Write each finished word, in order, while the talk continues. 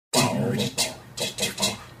There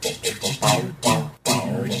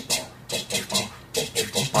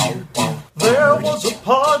was a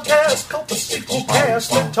podcast called The Sequel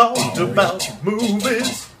Cast that talked about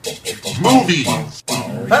movies. And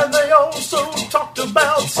they also talked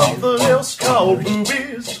about something else called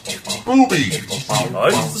boobies.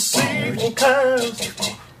 It's the Sequel Cast.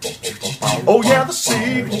 Oh yeah, the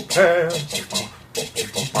Sequel Cast.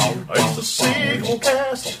 It's the Sequel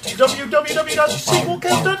Cast.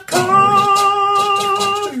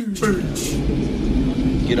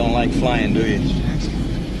 www.sequelcast.com. You don't like flying, do you?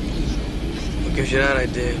 What gives you that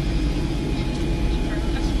idea?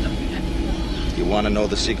 You want to know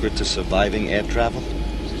the secret to surviving air travel?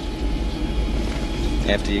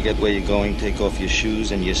 After you get where you're going, take off your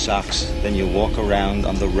shoes and your socks. Then you walk around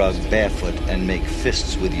on the rug barefoot and make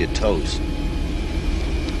fists with your toes.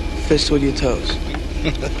 Fists with your toes?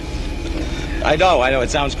 I know, it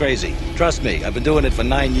sounds crazy. Trust me, I've been doing it for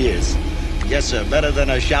 9 years. Yes, sir, better than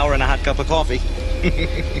a shower and a hot cup of coffee.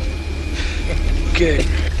 Okay.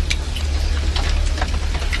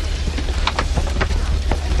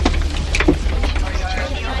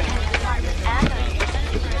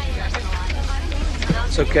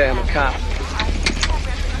 It's okay, I'm a cop.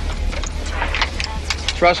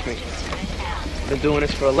 Trust me. I've been doing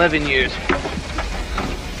this for 11 years.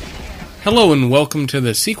 Hello and welcome to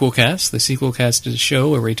the Sequel Cast. The Sequel Cast is a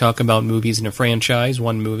show where we talk about movies in a franchise,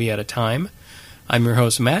 one movie at a time. I'm your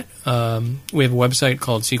host, Matt. We have a website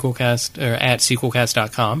called Sequelcast, or at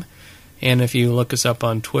sequelcast.com. And if you look us up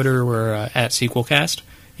on Twitter, we're at Sequelcast.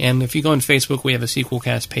 And if you go on Facebook, we have a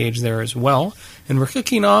Sequelcast page there as well. And we're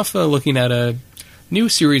kicking off looking at a new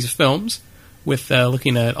series of films with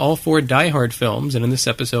looking at all 4 Die Hard films. And in this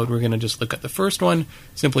episode, we're going to just look at the first one,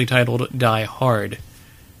 simply titled Die Hard.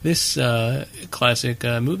 This classic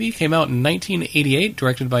movie came out in 1988,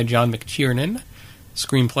 directed by John McTiernan.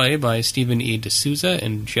 Screenplay by Stephen E. D'Souza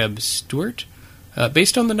and Jeb Stewart.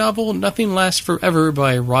 Based on the novel Nothing Lasts Forever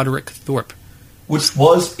by Roderick Thorpe. Which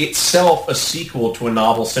was itself a sequel to a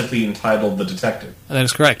novel simply entitled The Detective. That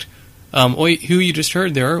is correct. Who you just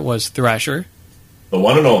heard there was Thrasher. The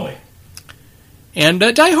one and only. And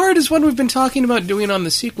Die Hard is one we've been talking about doing on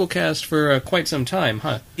the Sequel Cast for quite some time,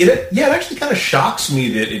 huh? It actually kind of shocks me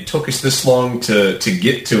that it took us this long to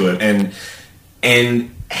get to it.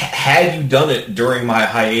 And had you done it during my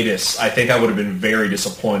hiatus, I think I would have been very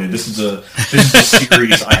disappointed. This is a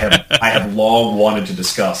series I have long wanted to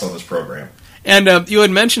discuss on this program. And you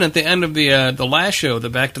had mentioned at the end of the last show, the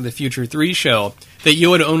Back to the Future 3 show, that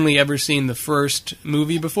you had only ever seen the first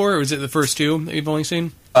movie before, or was it the first 2 that you've only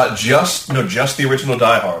seen? Just the original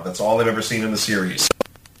Die Hard. That's all I've ever seen in the series.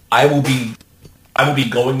 I will be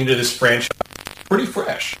going into this franchise pretty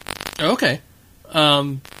fresh. Okay.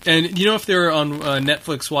 And you know if they're on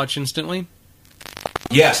Netflix Watch Instantly?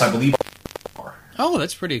 Yes, I believe they are. Oh,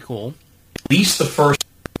 that's pretty cool. At least the first.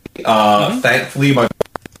 Thankfully, my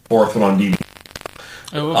fourth one on DVD.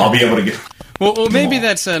 Oh, okay. I'll be able to get. Well, maybe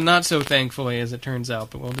that's not so thankfully as it turns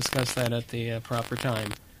out, but we'll discuss that at the proper time.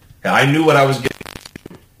 Yeah, I knew what I was getting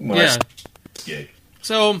when I started this gig.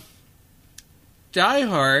 So, Die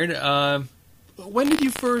Hard. When did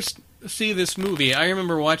you first see this movie? I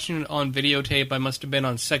remember watching it on videotape. I must have been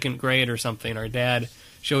on 2nd grade or something. Our dad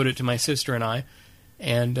showed it to my sister and I.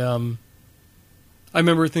 And I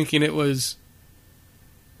remember thinking it was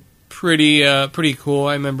pretty cool.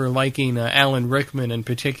 I remember liking Alan Rickman in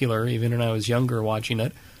particular, even when I was younger watching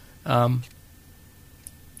it. Do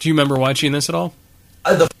you remember watching this at all?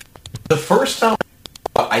 The first time,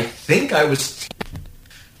 I think I was...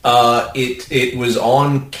 It was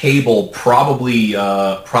on cable, probably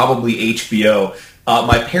HBO.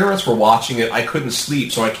 My parents were watching it. I couldn't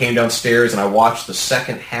sleep, so I came downstairs and I watched the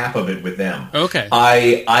second half of it with them. Okay.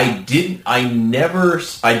 I did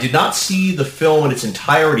not see the film in its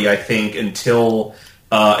entirety, I think, until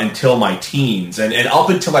my teens, and up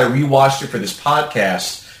until I rewatched it for this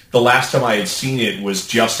podcast. The last time I had seen it was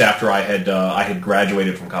just after I had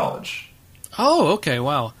graduated from college. Oh, okay,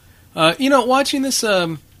 wow. Watching this.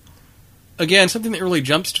 Again, something that really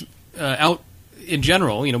jumps out in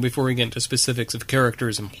general, before we get into specifics of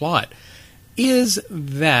characters and plot, is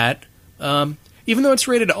that even though it's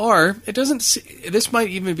rated R, it doesn't. This might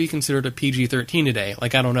even be considered a PG-13 today.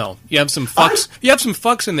 Like, I don't know. You have some fucks. You have some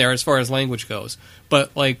fucks in there as far as language goes, but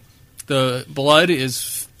like the blood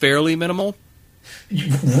is fairly minimal.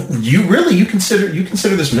 You consider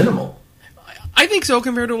this minimal? I think so,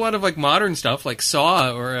 compared to a lot of like modern stuff, like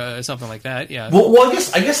Saw or something like that. Yeah. Well, I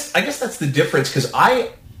guess that's the difference, because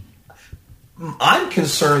I'm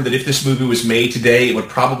concerned that if this movie was made today, it would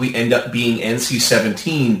probably end up being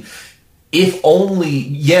NC-17. If only,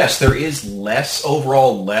 yes, there is less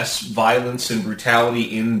violence and brutality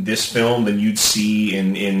in this film than you'd see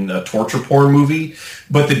in a torture porn movie.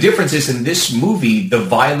 But the difference is in this movie, the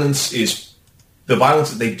violence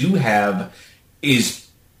that they do have is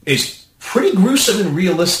pretty gruesome and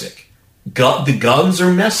realistic. The guns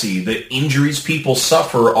are messy. The injuries people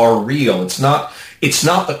suffer are real. It's not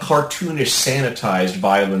the cartoonish, sanitized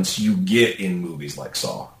violence you get in movies like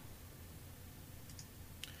Saw.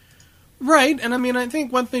 Right, and I mean, I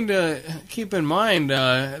think one thing to keep in mind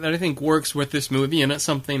that I think works with this movie, and it's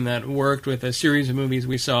something that worked with a series of movies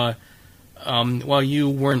we saw while you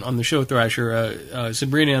weren't on the show, Thrasher.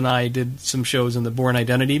 Sabrina and I did some shows in the Bourne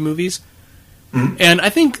Identity movies. Mm-hmm. And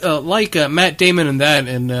I think, like Matt Damon in that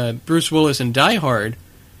and Bruce Willis in Die Hard,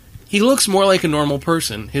 he looks more like a normal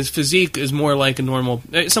person. His physique is more like a normal,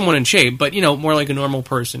 someone in shape, but, more like a normal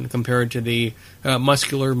person compared to the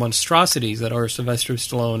muscular monstrosities that are Sylvester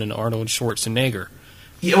Stallone and Arnold Schwarzenegger.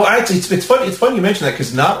 Yeah, well, it's funny. It's funny you mention that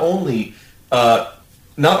because not only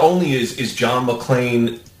is John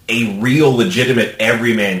McClane a real, legitimate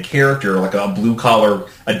everyman character, like a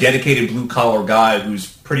dedicated blue collar guy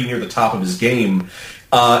who's pretty near the top of his game.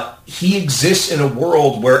 He exists in a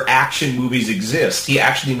world where action movies exist. He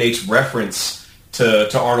actually makes reference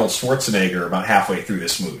to Arnold Schwarzenegger about halfway through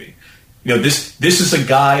this movie. This is a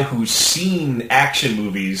guy who's seen action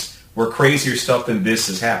movies where crazier stuff than this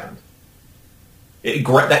has happened.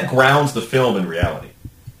 That grounds the film in reality.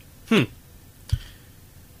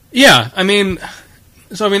 Yeah,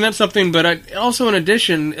 that's something, but also in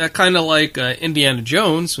addition, kind of like Indiana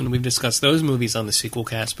Jones, when we've discussed those movies on the sequel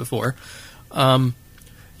cast before, Bruce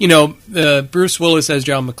Willis as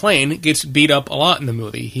John McClane gets beat up a lot in the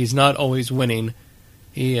movie. He's not always winning.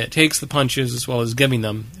 He takes the punches as well as giving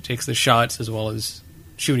them. He takes the shots as well as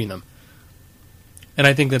shooting them. And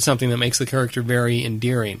I think that's something that makes the character very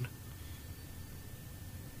endearing.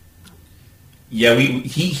 Yeah,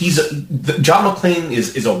 John McClane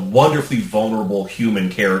is a wonderfully vulnerable human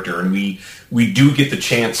character, and we do get the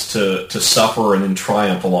chance to suffer and then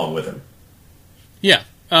triumph along with him. Yeah.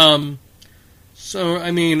 So,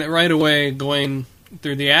 right away, going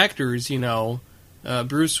through the actors,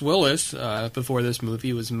 Bruce Willis, before this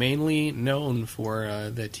movie, was mainly known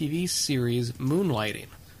for the TV series Moonlighting.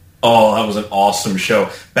 Oh, that was an awesome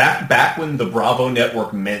show. Back when the Bravo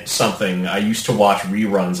Network meant something, I used to watch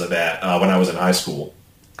reruns of that when I was in high school.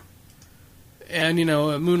 And,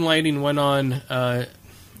 Moonlighting went on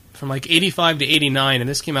from like 85 to 89, and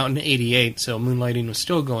this came out in 88, so Moonlighting was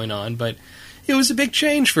still going on, but it was a big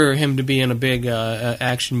change for him to be in a big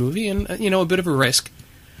action movie and, a bit of a risk.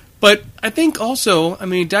 But I think also,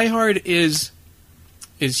 Die Hard is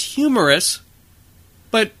humorous,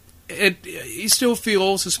 but you still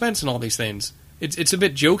feel suspense in all these things. It's a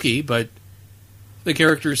bit jokey, but the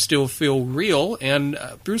characters still feel real, and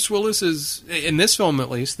Bruce Willis is, in this film at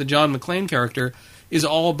least, the John McClane character, is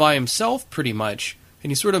all by himself pretty much,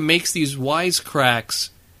 and he sort of makes these wisecracks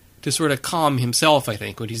to sort of calm himself, I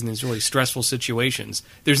think, when he's in these really stressful situations.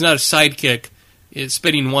 There's not a sidekick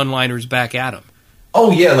spitting one-liners back at him.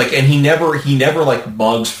 Oh yeah, and he never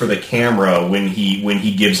mugs for the camera when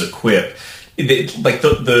he gives a quip.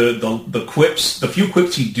 The quips, the few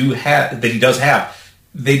quips he does have,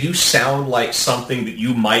 they do sound like something that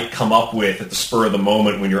you might come up with at the spur of the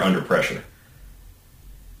moment when you're under pressure.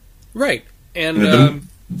 Right, and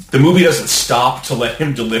the movie doesn't stop to let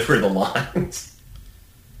him deliver the lines.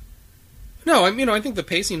 No, I think the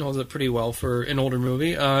pacing holds up pretty well for an older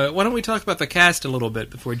movie. Why don't we talk about the cast a little bit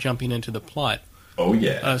before jumping into the plot? Oh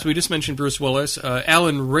yeah. So we just mentioned Bruce Willis,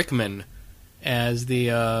 Alan Rickman as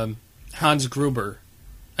the Hans Gruber,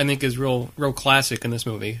 I think is real classic in this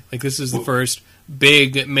movie. Like, this is the first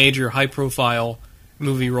big, major, high-profile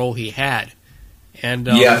movie role he had. And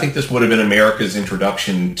I think this would have been America's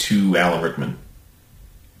introduction to Alan Rickman.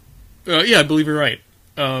 Yeah, I believe you're right.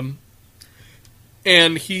 And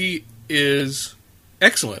he is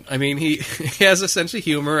excellent. he has a sense of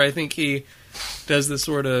humor. I think he does this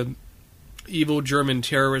sort of evil German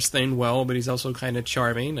terrorist thing well, but he's also kind of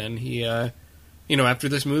charming, and he... after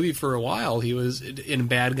this movie for a while, he was in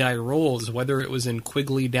bad guy roles, whether it was in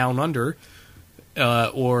Quigley Down Under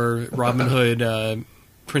or Robin Hood,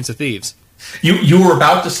 Prince of Thieves. You were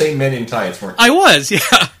about to say Men in Tights, weren't you? I was, yeah.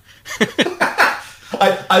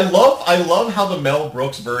 I love how the Mel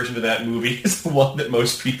Brooks version of that movie is the one that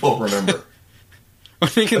most people remember. I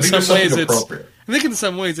think in some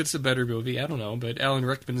ways it's a better movie. I don't know, but Alan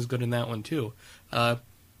Rickman is good in that one too.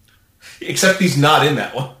 Except he's not in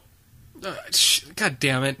that one. God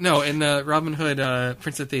damn it! No, in Robin Hood,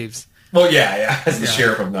 Prince of Thieves. Well, yeah, as the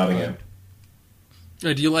sheriff of Nottingham.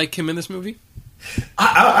 Do you like him in this movie?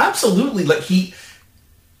 I absolutely.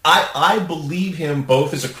 I believe him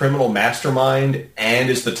both as a criminal mastermind and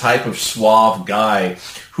as the type of suave guy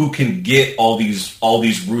who can get all these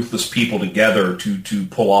ruthless people together to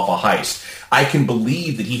pull off a heist. I can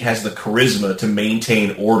believe that he has the charisma to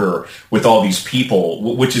maintain order with all these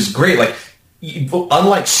people, which is great. Like,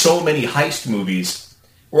 unlike so many heist movies,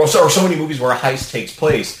 or so many movies where a heist takes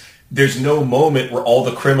place, there's no moment where all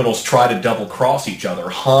the criminals try to double-cross each other.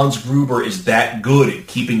 Hans Gruber is that good at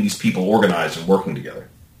keeping these people organized and working together.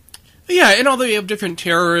 Yeah, and although you have different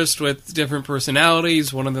terrorists with different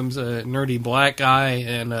personalities, one of them's a nerdy black guy,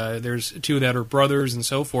 and there's two that are brothers and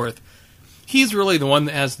so forth, he's really the one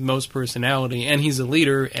that has the most personality, and he's a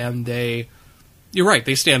leader, and you're right,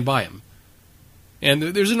 they stand by him. And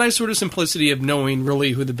there's a nice sort of simplicity of knowing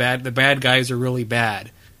really who the bad guys are really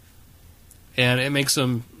bad. And it makes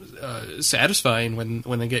them satisfying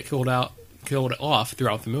when they get killed off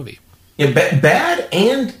throughout the movie. Yeah, bad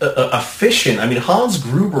and efficient. I mean, Hans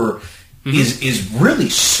Gruber is really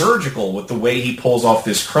surgical with the way he pulls off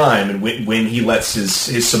this crime and when he lets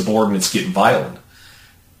his subordinates get violent.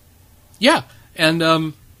 Yeah, and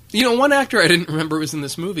one actor I didn't remember was in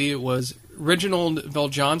this movie was Reginald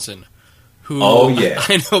VelJohnson, who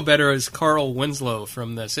I know better as Carl Winslow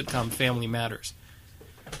from the sitcom Family Matters.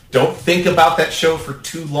 Don't think about that show for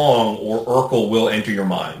too long, or Urkel will enter your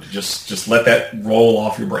mind. Just let that roll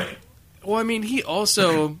off your brain. Well, I mean, he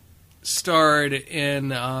also starred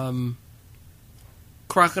in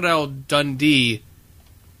Crocodile Dundee.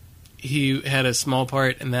 He had a small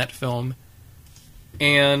part in that film.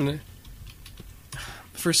 And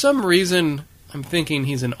for some reason, I'm thinking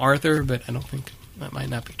he's an Arthur, but I don't think that might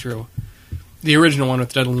not be true. The original one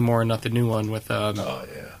with Dudley Moore, not the new one with...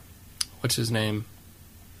 what's his name?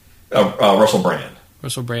 Russell Brand.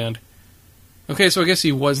 Russell Brand. Okay, so I guess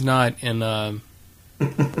he was not in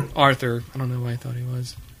Arthur. I don't know why I thought he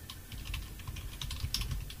was.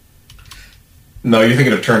 No, you're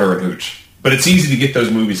thinking of Turner and Hooch. But it's easy to get those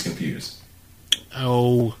movies confused.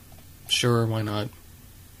 Oh, sure, why not?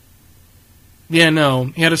 Yeah, no,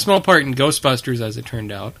 he had a small part in Ghostbusters, as it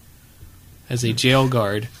turned out, as a jail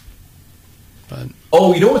guard. But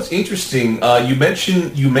oh, you know what's interesting? You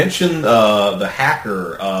mentioned the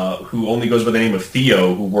hacker who only goes by the name of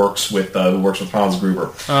Theo, who works with Hans Gruber.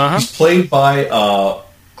 Uh-huh. He's played by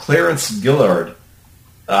Clarence Gilliard.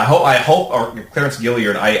 Clarence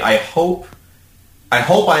Gilliard. I hope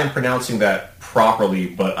I am pronouncing that properly,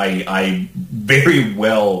 but I very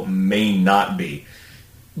well may not be.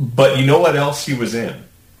 But you know what else he was in?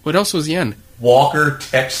 What else was he in? Walker,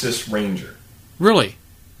 Texas Ranger. Really?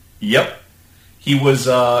 Yep. He was,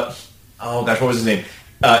 what was his name?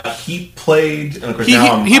 He played... And of course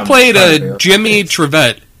he played Jimmy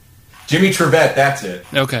Trevette. Jimmy Trevette, that's it.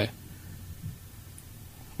 Okay.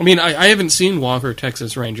 I mean, I haven't seen Walker,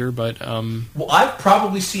 Texas Ranger, but... Well, I've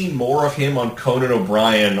probably seen more of him on Conan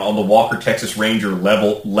O'Brien on the Walker, Texas Ranger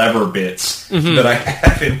lever bits than I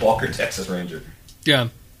have in Walker, Texas Ranger. Yeah.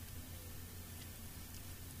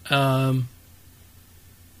 So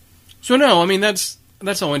no, I mean, that's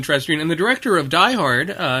all interesting. And the director of Die Hard,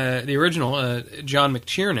 the original, John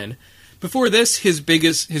McTiernan, before this, his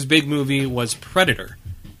big movie was Predator.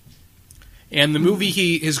 And the movie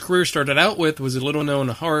his career started out with was a little-known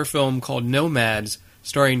horror film called Nomads,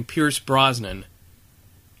 starring Pierce Brosnan.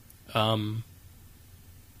 And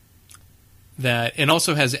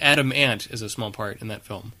also has Adam Ant as a small part in that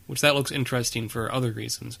film, which that looks interesting for other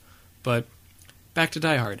reasons. But back to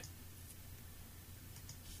Die Hard.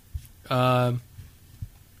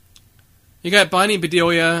 You got Bonnie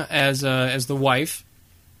Bedelia as the wife,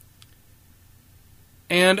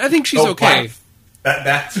 and I think she's okay. Wife.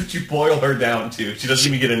 That's what you boil her down to. She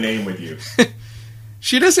doesn't even get a name with you.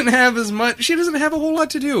 She doesn't have as much. She doesn't have a whole lot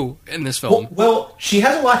to do in this film. Well, she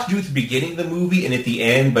has a lot to do at the beginning of the movie and at the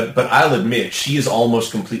end, but I'll admit she is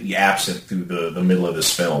almost completely absent through the middle of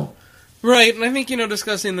this film. Right, and I think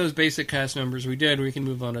discussing those basic cast numbers we can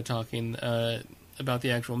move on to talking about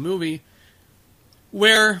the actual movie,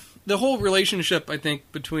 where the whole relationship, I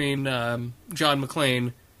think, between John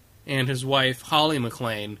McClane and his wife, Holly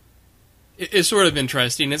McClane, is sort of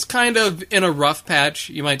interesting. It's kind of in a rough patch,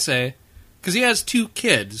 you might say, because he has 2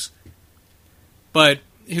 kids. But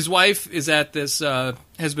his wife is at this,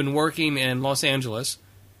 has been working in Los Angeles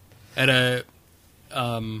at a...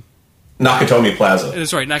 Nakatomi Plaza.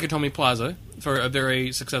 That's right, Nakatomi Plaza, for a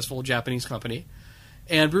very successful Japanese company.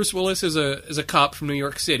 And Bruce Willis is a cop from New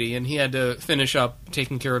York City, and he had to finish up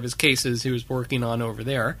taking care of his cases he was working on over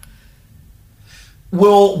there.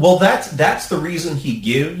 Well, that's the reason he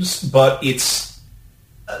gives, but it's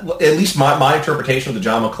at least my interpretation of the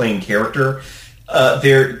John McClane character.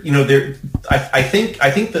 I think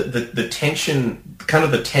that the tension, kind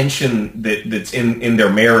of the tension that's in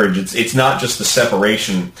their marriage, it's not just the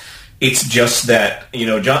separation. It's just that,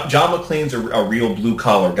 John McClane's a real blue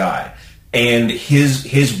collar guy, and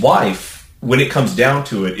his wife, when it comes down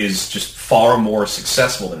to it, is just far more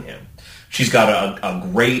successful than him. She's got a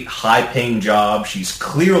great high paying job. She's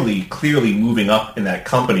clearly moving up in that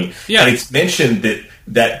company. Yeah. And it's mentioned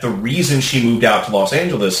that the reason she moved out to Los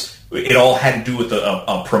Angeles, it all had to do with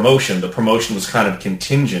a promotion. The promotion was kind of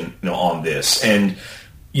contingent, on this, and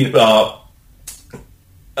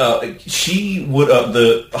she would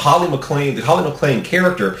the Holly McClane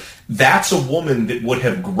character. That's a woman that would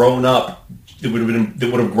have grown up. That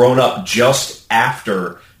would have grown up just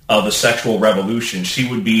after the sexual revolution. She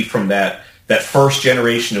would be from that first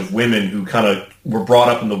generation of women who kind of were brought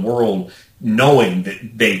up in the world knowing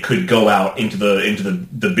that they could go out into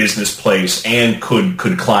the business place and could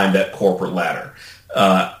climb that corporate ladder.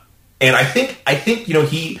 And I think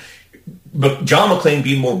but John McClane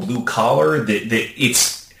being more blue collar, that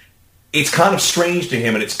it's kind of strange to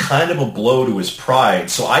him, and it's kind of a blow to his pride.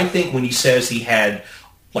 So I think when he says he had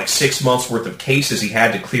like 6 months worth of cases he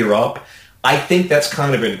had to clear up, I think that's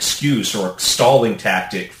kind of an excuse or a stalling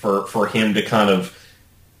tactic for him to kind of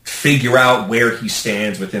figure out where he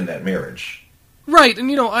stands within that marriage. Right,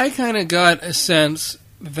 and I kind of got a sense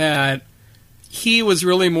that he was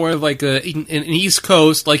really more of like an East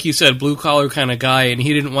Coast, like you said, blue-collar kind of guy, and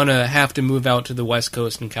he didn't want to have to move out to the West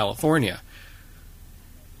Coast in California.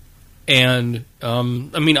 And,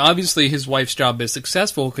 obviously his wife's job is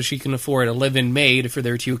successful because she can afford a live-in maid for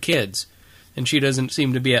their 2 kids. And she doesn't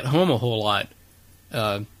seem to be at home a whole lot.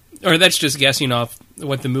 Or that's just guessing off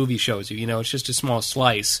what the movie shows you. It's just a small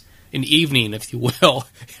slice, an evening, if you will,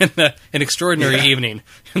 an extraordinary evening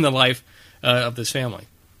in the life of this family.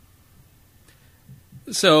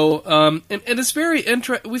 So, and it's very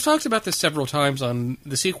interesting. We've talked about this several times on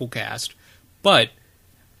the sequel cast, but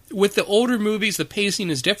with the older movies, the pacing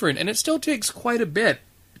is different, and it still takes quite a bit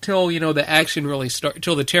till the action really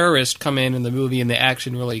till the terrorists come in the movie and the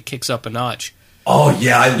action really kicks up a notch. Oh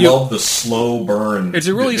yeah, I love the slow burn. It's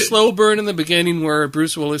a really slow burn in the beginning where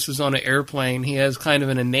Bruce Willis is on an airplane. He has kind of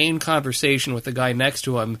an inane conversation with the guy next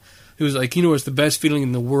to him, who's like, what's the best feeling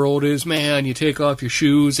in the world is, man? You take off your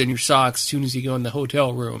shoes and your socks as soon as you go in the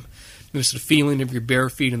hotel room. There's the feeling of your bare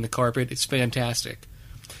feet in the carpet. It's fantastic.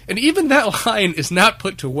 And even that line is not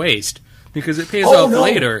put to waste because it pays off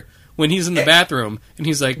later. When he's in the bathroom, and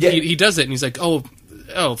he's like, he does it, and he's like, oh,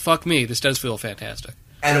 fuck me, this does feel fantastic.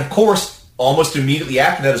 And of course, almost immediately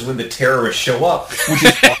after that is when the terrorists show up, which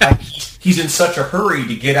is why he's in such a hurry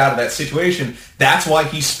to get out of that situation. That's why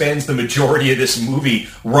he spends the majority of this movie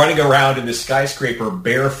running around in this skyscraper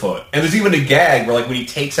barefoot. And there's even a gag where, like, when he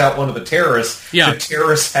takes out one of the terrorists, the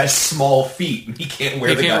terrorist has small feet, and he can't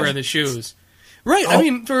wear the shoes. Right, oh.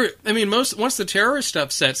 Once the terrorist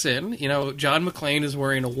stuff sets in, John McClane is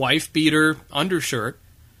wearing a wife-beater undershirt,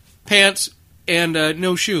 pants, and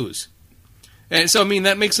no shoes. And so,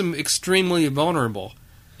 that makes him extremely vulnerable.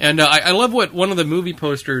 And I love what one of the movie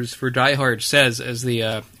posters for Die Hard says as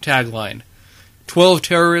the tagline. 12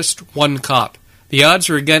 terrorists, 1 cop. The odds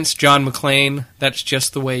are against John McClane. That's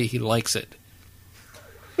just the way he likes it.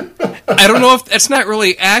 I don't know if that's not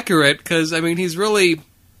really accurate, because, he's really...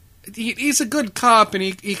 He's a good cop, and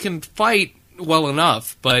he can fight well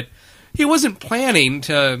enough, but he wasn't planning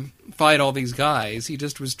to fight all these guys. He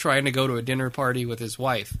just was trying to go to a dinner party with his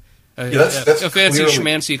wife. That's a fancy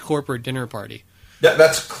schmancy corporate dinner party.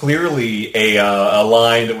 That's clearly a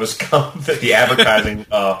line that was that the advertising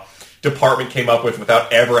department came up with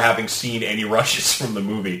without ever having seen any rushes from the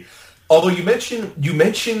movie. Although you mentioned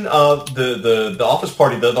the office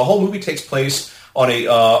party, the whole movie takes place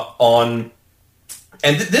on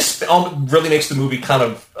and this really makes the movie kind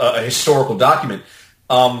of a historical document.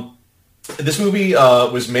 This movie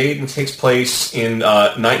was made and takes place in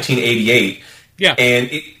 1988. Yeah, and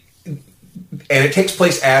it takes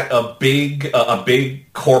place at a big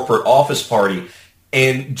corporate office party.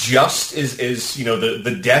 And just as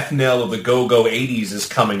the death knell of the go-go 80s is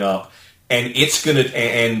coming up, and it's gonna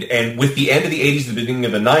and with the end of the 80s, the beginning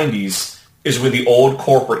of the 90s. Is when the old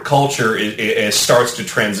corporate culture starts to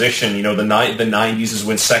transition. The 90s is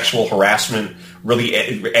when sexual harassment really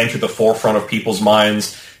entered the forefront of people's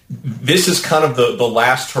minds. This is kind of the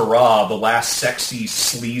last hurrah, the last sexy,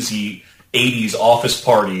 sleazy 80s office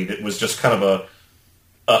party that was just kind of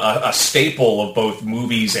a staple of both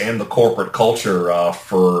movies and the corporate culture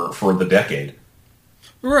for the decade.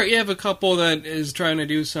 Right, you have a couple that is trying to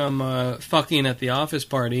do some fucking at the office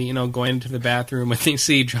party, going into the bathroom, and they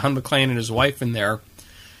see John McClane and his wife in there,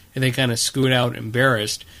 and they kind of scoot out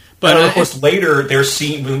embarrassed. But of course, later they're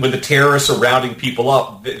seen when the terrorists are rounding people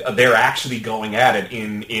up. They're actually going at it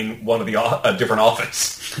in one of the different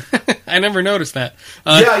office. I never noticed that.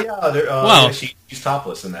 Wow. She's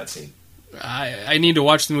topless in that scene. I need to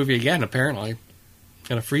watch the movie again. Apparently,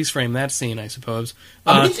 gonna freeze frame that scene, I suppose.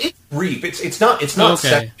 It's brief. It's not okay.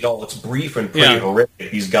 sexy at all. It's brief and pretty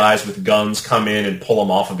horrific. These guys with guns come in and pull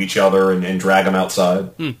them off of each other and drag them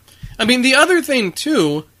outside. I mean, the other thing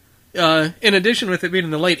too. In addition with it being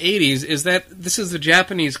in the late 80s, is that this is a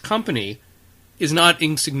Japanese company, is not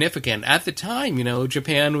insignificant. At the time,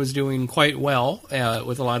 Japan was doing quite well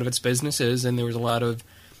with a lot of its businesses, and there was a lot of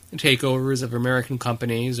takeovers of American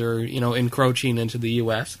companies or, encroaching into the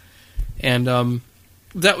U.S. And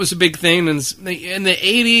that was a big thing. And in the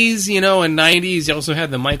 80s, and 90s, you also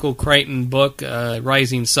had the Michael Crichton book,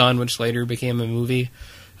 Rising Sun, which later became a movie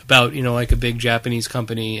about, like a big Japanese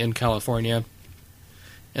company in California.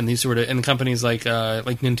 And these and companies like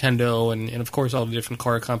Nintendo and of course all the different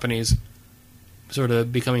car companies sort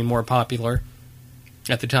of becoming more popular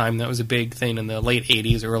at the time. That was a big thing in the late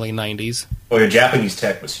 80s, early 90s. Oh, yeah, Japanese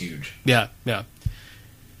tech was huge. Yeah.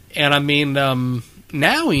 And I mean,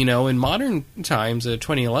 now, in modern times,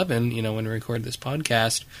 2011, when we record this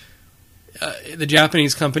podcast, the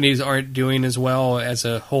Japanese companies aren't doing as well as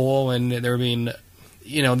a whole, and they're being...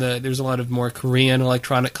 there's a lot of more Korean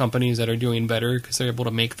electronic companies that are doing better because they're able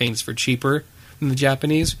to make things for cheaper than the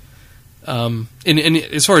Japanese. And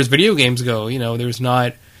as far as video games go, there's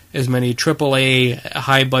not as many AAA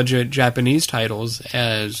high-budget Japanese titles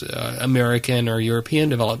as American or European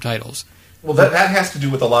developed titles. Well, that has to do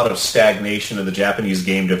with a lot of stagnation in the Japanese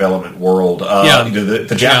game development world.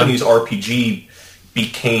 The Japanese RPG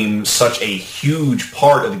became such a huge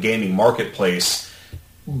part of the gaming marketplace,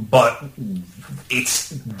 but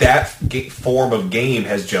that form of game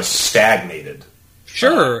has just stagnated.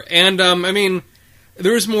 Sure, and I mean,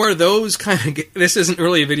 there's more of those kind of... This isn't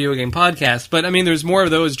really a video game podcast, but I mean, there's more of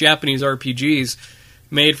those Japanese RPGs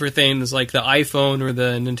made for things like the iPhone or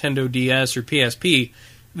the Nintendo DS or PSP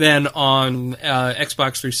than on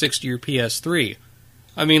Xbox 360 or PS3.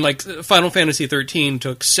 I mean, like, Final Fantasy XIII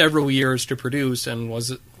took several years to produce and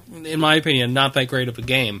was, in my opinion, not that great of a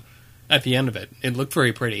game. At the end of it, it looked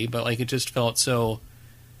very pretty, but it just felt so...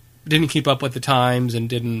 Didn't keep up with the times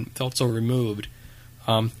and felt so removed.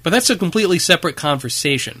 But that's a completely separate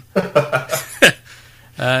conversation.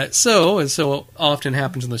 So, as so often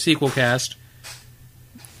happens in the sequel cast,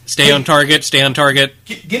 stay on target.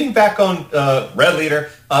 Getting back on Red Leader,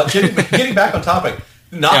 getting back on topic,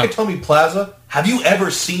 Nakatomi Plaza, have you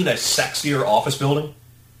ever seen a sexier office building?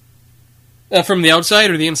 From the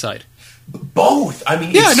outside or the inside? Both. I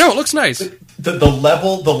mean, it looks nice. The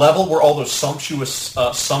level where all those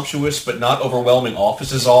sumptuous but not overwhelming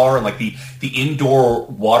offices are, and the indoor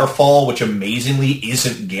waterfall, which amazingly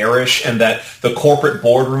isn't garish, and that the corporate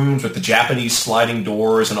boardrooms with the Japanese sliding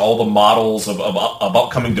doors and all the models of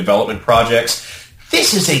upcoming development projects.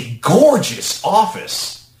 This is a gorgeous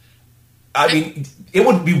office. I mean, it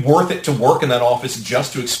would be worth it to work in that office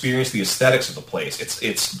just to experience the aesthetics of the place.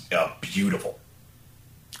 It's beautiful.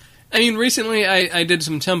 I mean, recently I did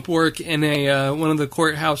some temp work in one of the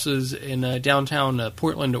courthouses in downtown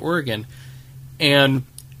Portland, Oregon, and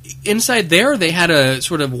inside there they had a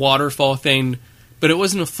sort of waterfall thing, but it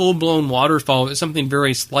wasn't a full-blown waterfall. It was something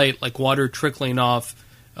very slight, like water trickling off,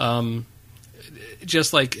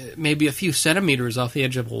 just like maybe a few centimeters off the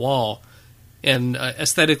edge of a wall, and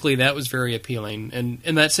aesthetically that was very appealing. And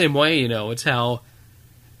in that same way, it's how...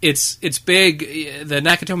 It's big. The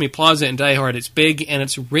Nakatomi Plaza in Die Hard, it's big and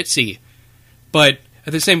it's ritzy, but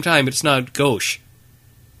at the same time, it's not gauche.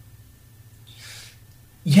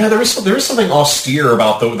 Yeah, there is something austere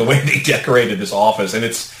about the way they decorated this office, and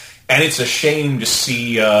it's a shame to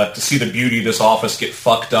see the beauty of this office get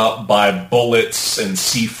fucked up by bullets and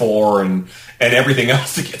C4 and everything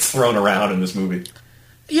else that gets thrown around in this movie.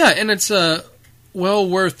 Yeah, and it's well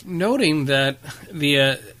worth noting that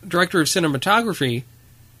the director of cinematography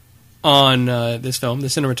on this film, the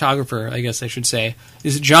cinematographer, I guess I should say,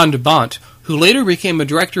 is John de Bont, who later became a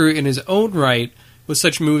director in his own right with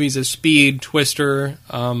such movies as Speed, Twister,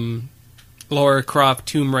 Lara Croft,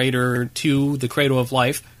 Tomb Raider 2, The Cradle of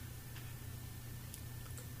Life.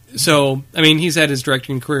 So, I mean, he's had his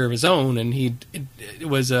directing career of his own, and he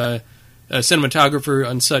was a cinematographer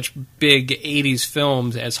on such big 80s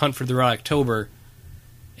films as Hunt for the Red October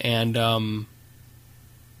and,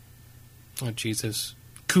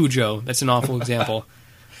 Cujo. That's an awful example.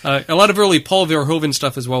 A lot of early Paul Verhoeven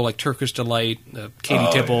stuff as well, like Turkish Delight,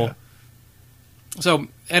 Katie Tipple. Yeah. So,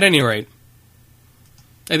 at any rate,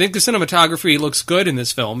 I think the cinematography looks good in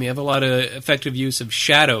this film. You have a lot of effective use of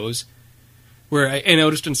shadows. where I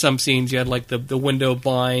noticed in some scenes you had like the window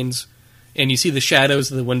blinds, and you see the shadows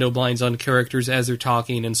of the window blinds on characters as they're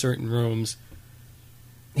talking in certain rooms.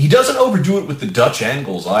 He doesn't overdo it with the Dutch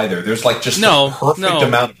angles either. There's like just the perfect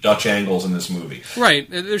amount of Dutch angles in this movie. Right.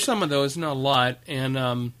 There's some of those, not a lot.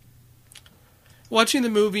 And watching the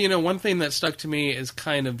movie, one thing that stuck to me as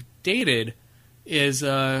kind of dated is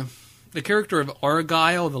the character of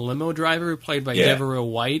Argyle, the limo driver, played by Devereux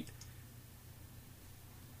White.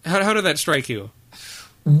 How did that strike you?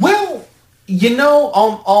 Well,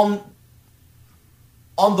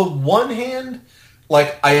 on the one hand,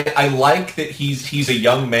 like I like that he's a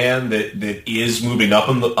young man that is moving up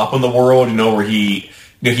in the world, where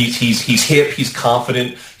he's hip, he's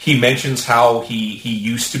confident. He mentions how he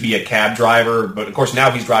used to be a cab driver, but of course now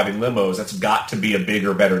he's driving limos. That's got to be a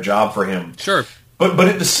bigger, better job for him. Sure. But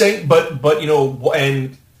at the same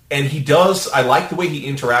and he does. I like the way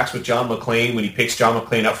he interacts with John McClane when he picks John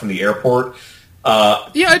McClane up from the airport.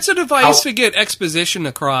 It's a device to get exposition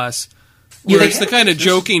across. Where it's the kind of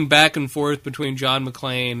joking back and forth between John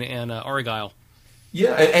McClane and Argyle.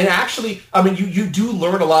 Yeah, and actually, I mean, you do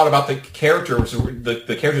learn a lot about the characters,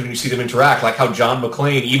 the characters when you see them interact, like how John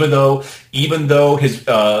McClane, even though his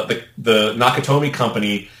the Nakatomi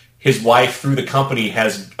company, his wife through the company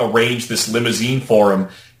has arranged this limousine for him,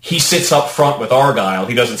 he sits up front with Argyle.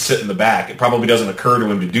 He doesn't sit in the back. It probably doesn't occur to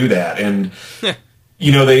him to do that, and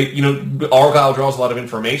Argyle draws a lot of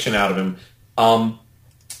information out of him.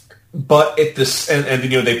 But at this, and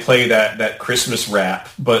they play that Christmas rap.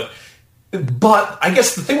 But I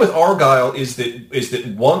guess the thing with Argyle is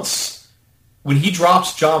that once when he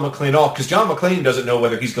drops John McClane off, because John McClane doesn't know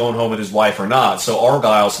whether he's going home with his wife or not. So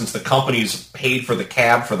Argyle, since the company's paid for the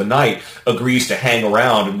cab for the night, agrees to hang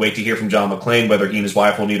around and wait to hear from John McClane whether he and his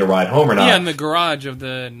wife will need a ride home or not. Yeah, in the garage of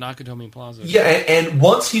the Nakatomi Plaza. Yeah, and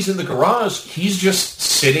once he's in the garage, he's just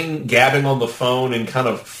sitting, gabbing on the phone and kind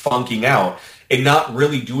of funking out. And not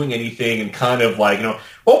really doing anything, and kind of like,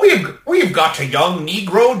 we've got a young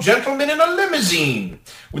Negro gentleman in a limousine.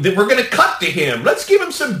 We're going to cut to him. Let's give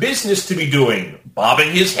him some business to be doing,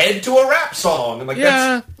 bobbing his head to a rap song. And there's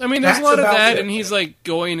a lot of that, and he's like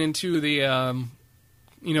going into the,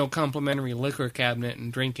 complimentary liquor cabinet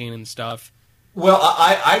and drinking and stuff. Well,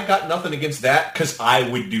 I've got nothing against that because I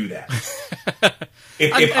would do that.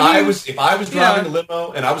 If I was driving a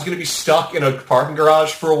limo and I was going to be stuck in a parking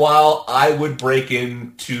garage for a while, I would break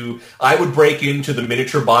into the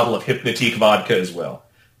miniature bottle of Hypnotique vodka as well,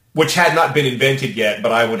 which had not been invented yet.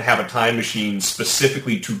 But I would have a time machine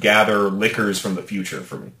specifically to gather liquors from the future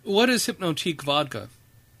for me. What is Hypnotique vodka?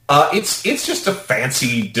 It's just a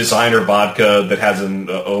fancy designer vodka that has an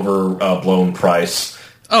overblown price.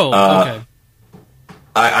 Oh, okay.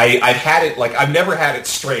 I've had it, I've never had it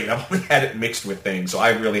straight. I've only had it mixed with things, so I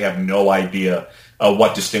really have no idea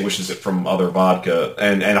what distinguishes it from other vodka.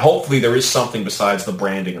 And hopefully there is something besides the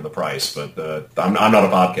branding and the price, but I'm not a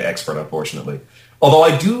vodka expert, unfortunately. Although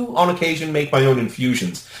I do, on occasion, make my own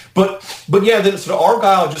infusions. But yeah, then sort of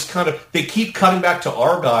Argyle just kind of, they keep cutting back to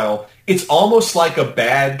Argyle. It's almost like a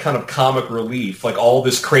bad kind of comic relief, like all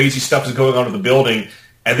this crazy stuff is going on in the building.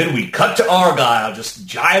 And then we cut to Argyle just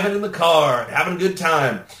jiving in the car and having a good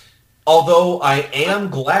time. Although I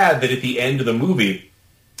am glad that at the end of the movie,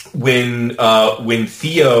 when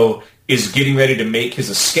Theo is getting ready to make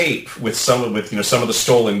his escape with some of the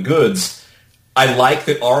stolen goods, I like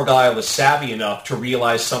that Argyle is savvy enough to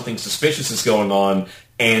realize something suspicious is going on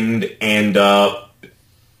and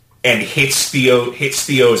hits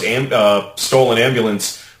Theo's stolen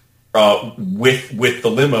ambulance. With the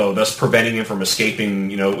limo, thus preventing him from escaping,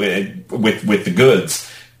 with the goods.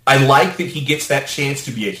 I like that he gets that chance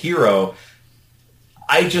to be a hero.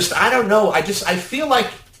 I don't know. I feel like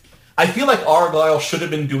Argyle should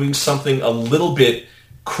have been doing something a little bit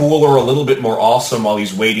cooler, a little bit more awesome while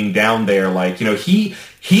he's waiting down there. Like, he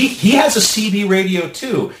has a CB radio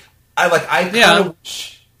too. And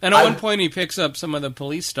at one point he picks up some of the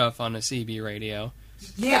police stuff on a CB radio.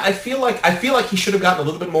 Yeah, I feel like he should have gotten a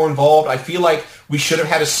little bit more involved. I feel like we should have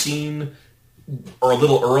had a scene or a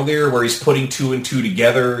little earlier where he's putting two and two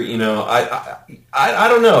together. I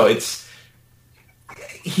don't know.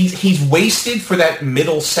 He's wasted for that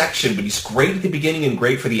middle section, but he's great at the beginning and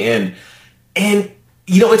great for the end. And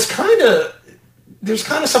there's kind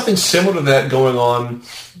of something similar to that going on.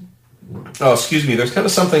 Oh, excuse me. There's kind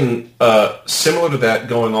of something similar to that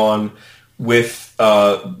going on with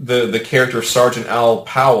the character of Sergeant Al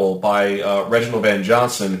Powell by Reginald Van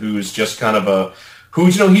Johnson, who's just kind of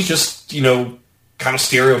he's just kind of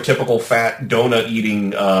stereotypical fat donut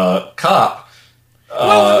eating cop.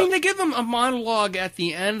 Well, I mean, they give him a monologue at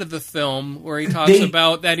the end of the film where he talks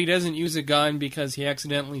about that he doesn't use a gun because he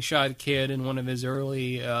accidentally shot a kid in one of his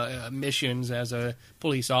early missions as a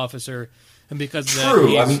police officer, and because of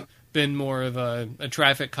that he's been more of a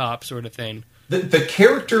traffic cop sort of thing. The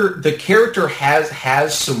character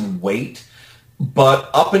has some weight, but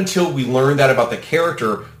up until we learn that about the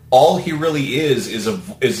character, all he really is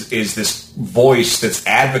this voice that's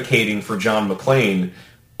advocating for John McClane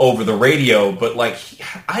over the radio. But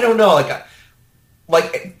I don't know,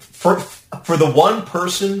 for the one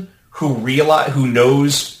person who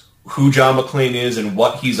knows who John McClane is and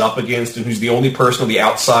what he's up against, and who's the only person on the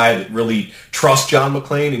outside that really trusts John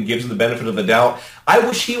McClane and gives him the benefit of the doubt, I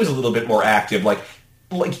wish he was a little bit more active.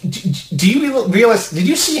 Do you realize? Did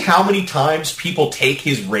you see how many times people take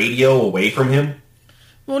his radio away from him?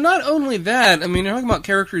 Well, not only that, I mean, you're talking about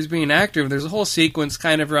characters being active. There's a whole sequence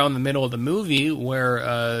kind of around the middle of the movie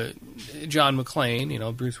where John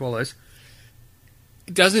McClane, Bruce Willis,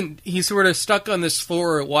 he's sort of stuck on this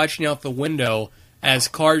floor watching out the window as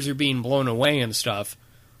cars are being blown away and stuff.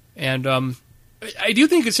 And I do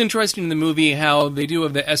think it's interesting in the movie how they do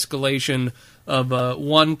have the escalation of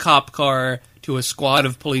one cop car to a squad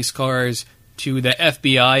of police cars to the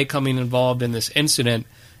FBI coming involved in this incident,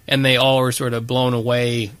 and they all are sort of blown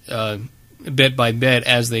away bit by bit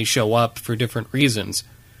as they show up for different reasons.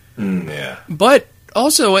 Yeah. But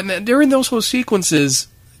also, during those whole sequences,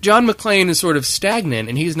 John McClane is sort of stagnant,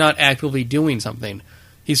 and he's not actively doing something.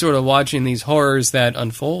 He's sort of watching these horrors that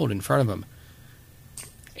unfold in front of him.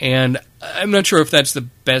 And I'm not sure if that's the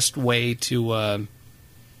best way to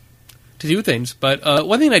do things. But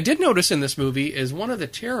one thing I did notice in this movie is one of the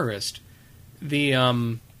terrorists,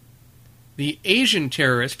 the Asian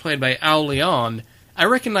terrorist played by Al Leon, I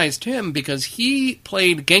recognized him because he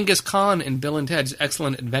played Genghis Khan in Bill and Ted's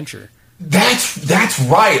Excellent Adventure. That's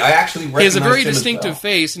right. I actually recognized him. He has a very distinctive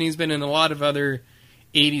face, and he's been in a lot of other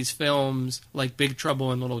 80s films like Big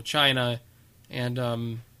Trouble in Little China and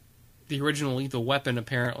the original Lethal Weapon,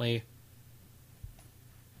 apparently.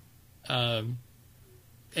 And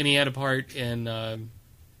he had a part in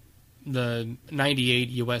the 98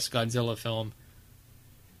 U.S. Godzilla film.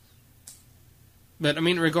 But, I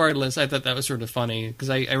mean, regardless, I thought that was sort of funny, because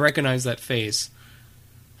I recognized that face,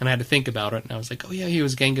 and I had to think about it, and I was like, oh yeah, he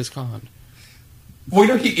was Genghis Khan. Well,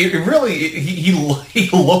 he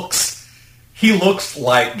looks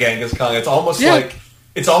like Genghis Khan. It's almost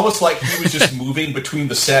like he was just moving between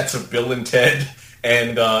the sets of Bill and Ted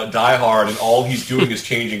and Die Hard, and all he's doing is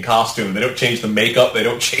changing costume. They don't change the makeup. They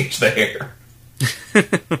don't change the hair.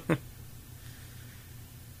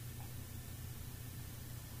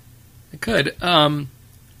 I could.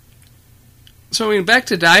 So, I mean, back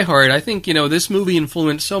to Die Hard, I think, this movie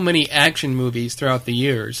influenced so many action movies throughout the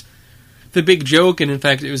years. The big joke, and in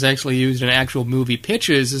fact it was actually used in actual movie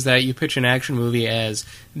pitches, is that you pitch an action movie as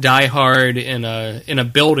Die Hard in a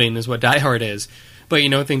building is what Die Hard is. But,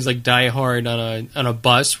 things like Die Hard on a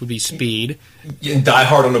bus would be Speed. And Die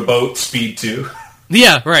Hard on a boat, Speed 2.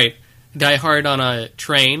 Yeah, right. Die Hard on a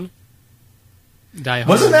train. Die Hard.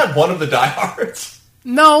 Wasn't that one of the Die Hards?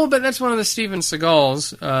 No, but that's one of the Steven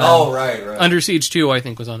Seagals. Right. Under Siege 2, I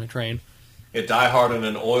think, was on a train. Yeah, Die Hard on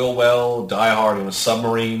an oil well, Die Hard on a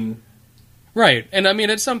submarine. Right, and I mean,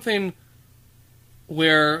 it's something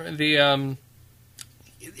where the... and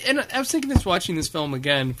I was thinking this watching this film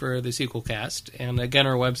again for the sequel cast, and again,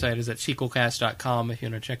 our website is at sequelcast.com if you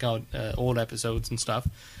want to check out old episodes and stuff,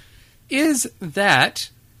 is that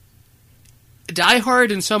Die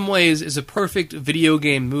Hard in some ways is a perfect video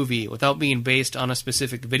game movie without being based on a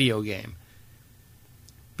specific video game.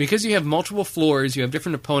 Because you have multiple floors, you have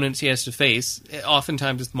different opponents he has to face,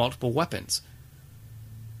 oftentimes with multiple weapons.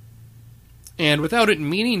 And without it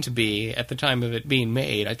meaning to be at the time of it being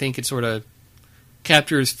made, I think it sort of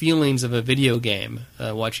captures feelings of a video game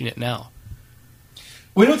watching it now.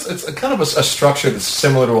 Well, it's a kind of a structure that's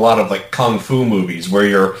similar to a lot of like kung fu movies, where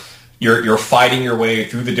you're fighting your way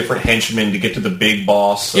through the different henchmen to get to the big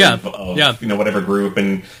boss of whatever group,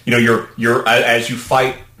 and you're as you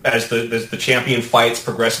fight, as the champion fights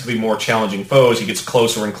progressively more challenging foes, he gets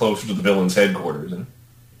closer and closer to the villain's headquarters.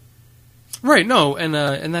 Right, no,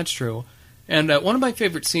 and that's true. And one of my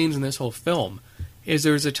favorite scenes in this whole film is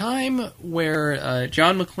there's a time where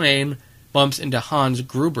John McClane bumps into Hans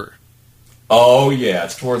Gruber. Oh, yeah,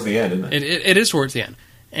 it's towards the end, isn't it? It is towards the end.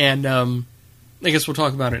 And I guess we'll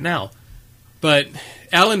talk about it now. But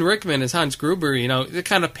Alan Rickman as Hans Gruber, it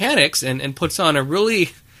kind of panics and puts on a really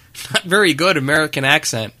not very good American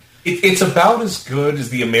accent. It's about as good as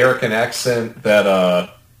the American accent that, the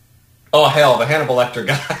Hannibal Lecter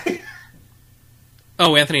guy.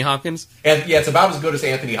 Oh, Anthony Hopkins? And yeah, it's about as good as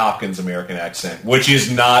Anthony Hopkins' American accent, which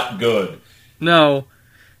is not good. No.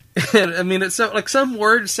 I mean, it's so, like, some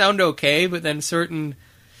words sound okay, but then certain...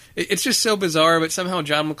 It's just so bizarre, but somehow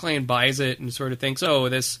John McClane buys it and sort of thinks, oh,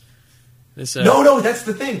 this No, that's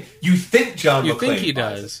the thing. You think John McClane You think he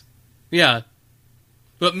buys does. Yeah.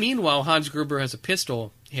 But meanwhile, Hans Gruber has a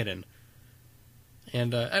pistol hidden.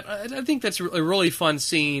 And I think that's a really fun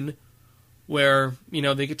scene where, you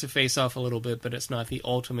know, they get to face off a little bit, but it's not the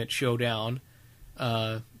ultimate showdown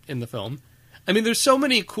in the film. I mean, there's so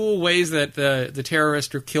many cool ways that the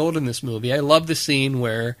terrorists are killed in this movie. I love the scene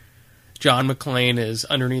where John McClane is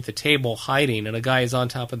underneath the table hiding, and a guy is on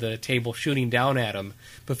top of the table shooting down at him.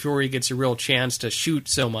 Before he gets a real chance to shoot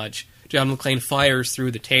so much, John McClane fires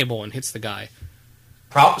through the table and hits the guy.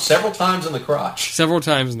 Several times in the crotch. Several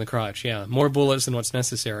times in the crotch, yeah. More bullets than what's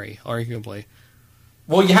necessary, arguably.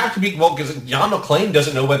 Well, you have to be... Well, because John McClane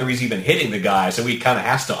doesn't know whether he's even hitting the guy, so he kind of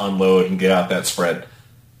has to unload and get out that spread.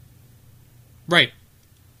 Right.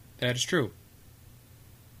 That is true.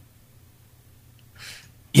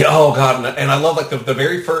 Yeah, oh god, and I love like the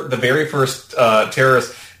very first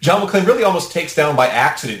terrorist. John McClane really almost takes down by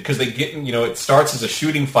accident because they get, you know, it starts as a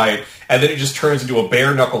shooting fight and then it just turns into a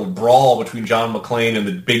bare knuckle brawl between John McClane and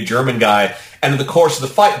the big German guy. And in the course of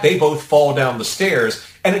the fight, they both fall down the stairs,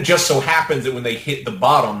 and it just so happens that when they hit the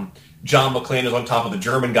bottom, John McClane is on top of the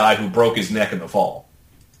German guy who broke his neck in the fall.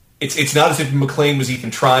 It's not as if McClane was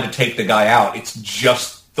even trying to take the guy out. It's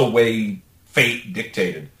just the way fate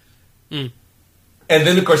dictated. Mm. And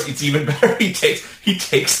then, of course, it's even better. He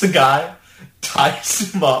takes the guy,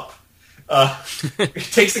 ties him up. He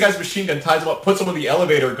takes the guy's machine gun, ties him up, puts him on the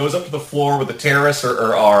elevator, goes up to the floor where the terrorists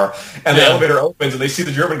are, and the elevator opens, and they see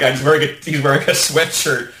the German guy. He's wearing a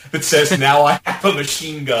sweatshirt that says, "Now I have a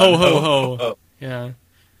machine gun." Ho, ho, ho. Ho. Yeah.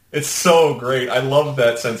 It's so great. I love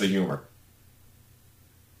that sense of humor.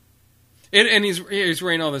 And he's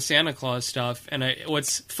wearing all the Santa Claus stuff, and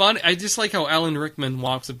what's fun, I just like how Alan Rickman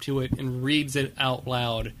walks up to it and reads it out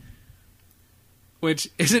loud, which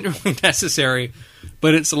isn't really necessary,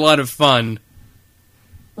 but it's a lot of fun.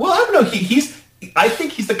 Well, I don't know. I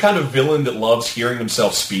think he's the kind of villain that loves hearing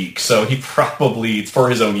himself speak, so he probably, it's for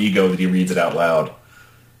his own ego that he reads it out loud.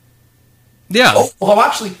 Yeah. Oh, well,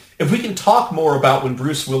 actually, if we can talk more about when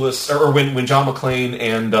Bruce Willis, or when John McClane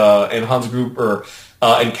and Hans Gruber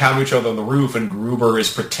encounter each other on the roof, and Gruber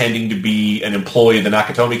is pretending to be an employee of the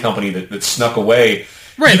Nakatomi company that snuck away.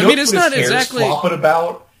 Right. I mean, it's not exactly flopping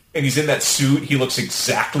about, and he's in that suit. He looks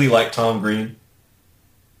exactly like Tom Green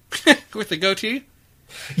with the goatee.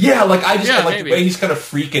 Yeah, like I like maybe. the way he's kind of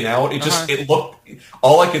freaking out. It looked.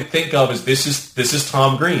 All I could think of is this is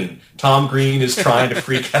Tom Green. Tom Green is trying to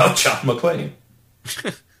freak out John McClane.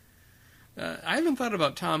 I haven't thought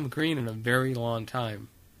about Tom Green in a very long time.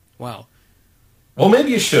 Wow. Well,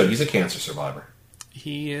 maybe you should. He's a cancer survivor.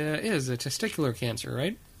 He is a testicular cancer,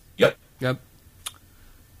 right? Yep.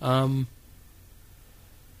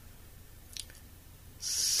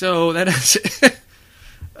 So that is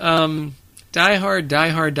Die Hard, Die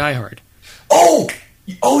Hard, Die Hard. Oh,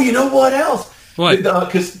 you know what else? What?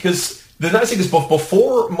 Because the nice thing is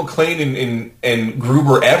before McClane and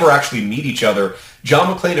Gruber ever actually meet each other,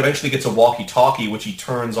 John McClane eventually gets a walkie-talkie, which he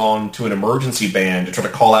turns on to an emergency band to try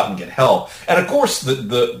to call out and get help. And of course,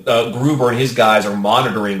 the Gruber and his guys are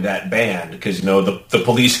monitoring that band because, you know, the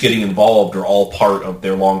police getting involved are all part of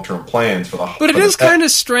their long-term plans for the. But it is kind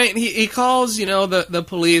of strange. He calls, you know, the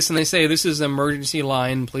police, and they say this is an emergency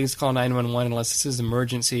line. Please call 911 unless this is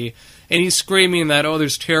emergency. And he's screaming that, oh,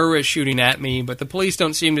 there's terrorists shooting at me. But the police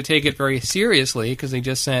don't seem to take it very seriously because they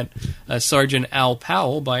just sent Sergeant Al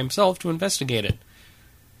Powell by himself to investigate it.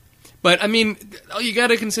 But, I mean, you got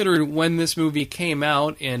to consider when this movie came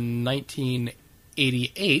out in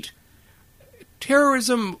 1988,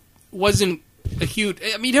 terrorism wasn't a huge...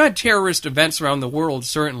 I mean, you had terrorist events around the world,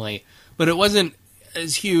 certainly, but it wasn't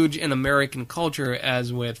as huge in American culture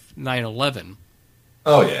as with 9/11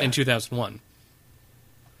 in 2001.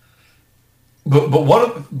 But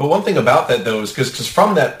one thing about that, though, is because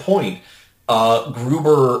from that point...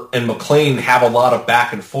 Gruber and McClane have a lot of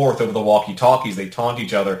back and forth over the walkie-talkies. They taunt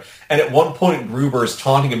each other. And at one point, Gruber is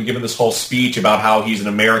taunting him, giving this whole speech about how he's an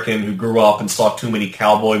American who grew up and saw too many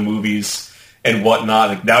cowboy movies and whatnot.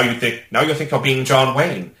 Like, now you think you're being John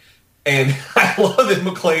Wayne. And I love that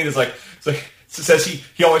McClane is says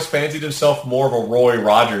he always fancied himself more of a Roy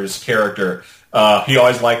Rogers character. He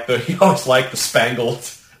always liked the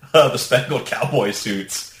spangled cowboy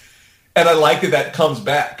suits. And I like that comes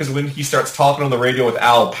back, because when he starts talking on the radio with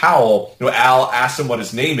Al Powell, Al asks him what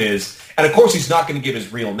his name is. And, of course, he's not going to give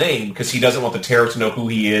his real name because he doesn't want the terrorist to know who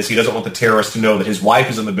he is. He doesn't want the terrorist to know that his wife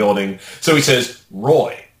is in the building. So he says,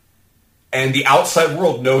 Roy. And the outside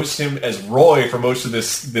world knows him as Roy for most of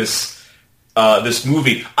this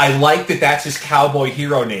movie. I like that that's his cowboy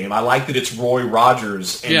hero name. I like that it's Roy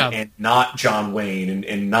Rogers and not John Wayne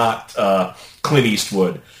and not Clint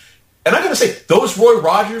Eastwood. And I got to say, those Roy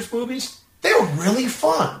Rogers movies, they're really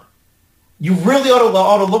fun. You really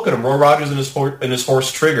ought to look at them. Roy Rogers and his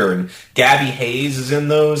horse Trigger, and Gabby Hayes is in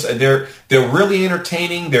those. And they're really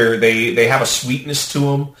entertaining. They have a sweetness to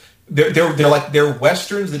them. They're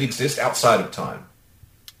westerns that exist outside of time.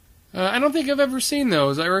 I don't think I've ever seen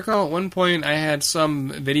those. I recall at one point I had some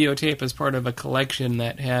videotape as part of a collection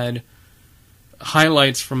that had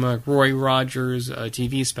highlights from a Roy Rogers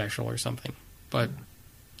TV special or something. But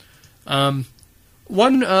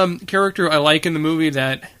one character I like in the movie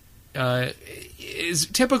that is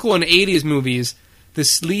typical in 80s movies, the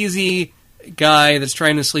sleazy guy that's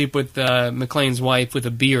trying to sleep with McClane's wife with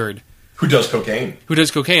a beard. Who does cocaine. Who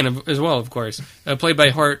does cocaine as well, of course. Played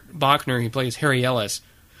by Hart Bachner, he plays Harry Ellis.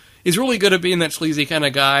 He's really good at being that sleazy kind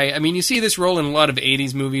of guy. I mean, you see this role in a lot of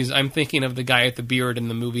 80s movies. I'm thinking of the guy with the beard in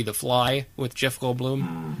the movie The Fly with Jeff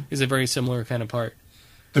Goldblum. Is a very similar kind of part.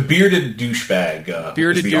 The bearded douchebag.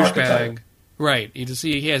 Bearded douchebag. Archetype. Right. You just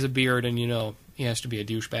see he has a beard and he has to be a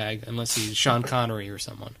douchebag unless he's Sean Connery or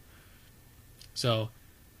someone. So,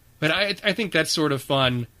 but I think that's sort of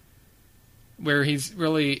fun, where he's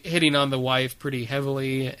really hitting on the wife pretty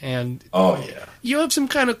heavily, and you have some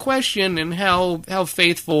kind of question in how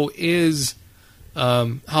faithful is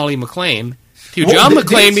Holly McClane to John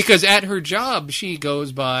McClane, because at her job she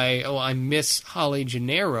goes by, I'm Miss Holly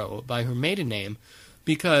Gennaro, by her maiden name,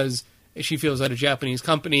 because she feels that a Japanese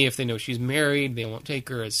company, if they know she's married, they won't take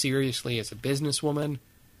her as seriously as a businesswoman.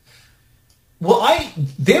 Well,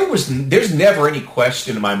 there's never any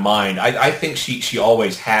question in my mind. I think she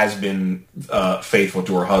always has been faithful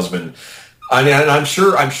to her husband. I mean, and I'm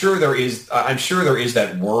sure there is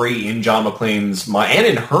that worry in John McClane's mind and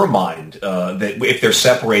in her mind that if they're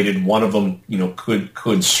separated, one of them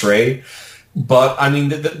could stray. But I mean,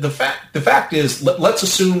 the fact is, let's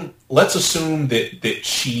assume that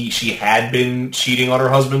she had been cheating on her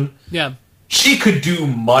husband. Yeah, she could do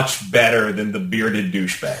much better than the bearded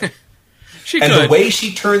douchebag. The way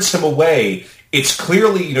she turns him away, it's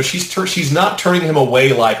clearly, she's not turning him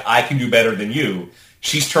away like, I can do better than you.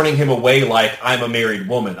 She's turning him away like, I'm a married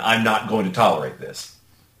woman. I'm not going to tolerate this.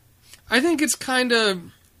 I think it's kind of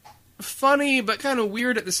funny, but kind of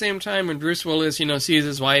weird at the same time when Bruce Willis, sees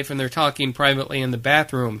his wife and they're talking privately in the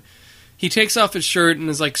bathroom. He takes off his shirt and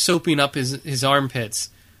is, soaping up his armpits.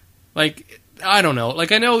 I don't know.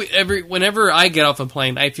 I know whenever I get off a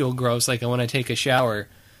plane, I feel gross, I want to take a shower.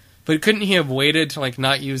 But couldn't he have waited to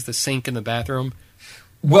not use the sink in the bathroom?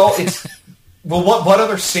 Well, what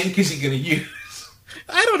other sink is he going to use?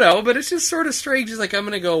 I don't know, but it's just sort of strange. He's like, I'm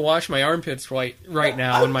going to go wash my armpits right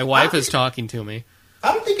now when my wife is talking to me.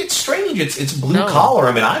 I don't think it's strange. It's blue collar.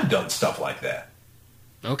 I mean, I've done stuff like that.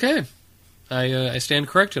 Okay. I stand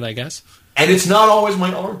corrected, I guess. And it's not always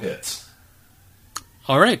my armpits.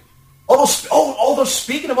 All right. Although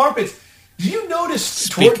speaking of armpits, do you notice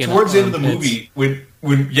towards the end of the movie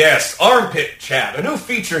when yes, armpit chat, a new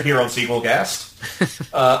feature here on Sequelcast.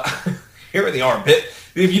 Here in the armpit.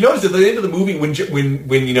 If you notice at the end of the movie when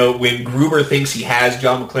Gruber thinks he has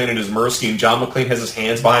John McClane at his mercy and John McClane has his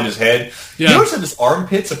hands behind his head, you notice that his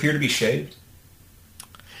armpits appear to be shaved?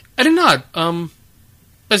 I did not.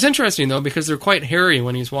 That's interesting though, because they're quite hairy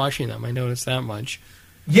when he's washing them. I noticed that much.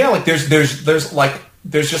 Yeah, there's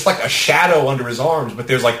just a shadow under his arms, but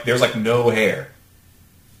there's no hair.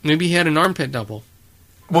 Maybe he had an armpit double.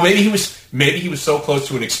 Well, maybe he was so close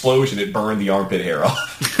to an explosion it burned the armpit hair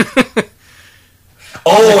off.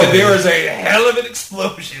 And there is a hell of an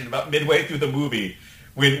explosion about midway through the movie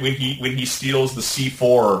when he steals the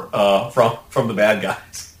C4 from the bad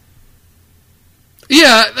guys.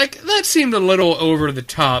 Yeah, that seemed a little over the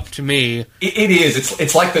top to me. It is.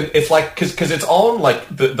 It's like because it's on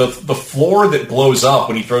the floor that blows up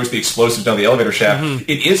when he throws the explosives down the elevator shaft. Mm-hmm.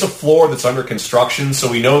 It is a floor that's under construction, so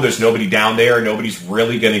we know there's nobody down there. Nobody's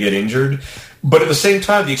really going to get injured. But at the same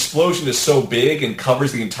time, the explosion is so big and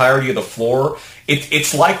covers the entirety of the floor.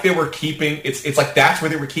 It's like they were keeping. It's like that's where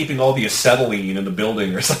they were keeping all the acetylene in the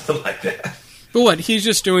building or something like that. But what, he's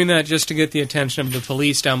just doing that just to get the attention of the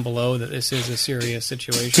police down below that this is a serious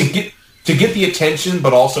situation? To get the attention,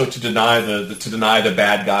 but also to deny the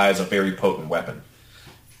bad guys a very potent weapon.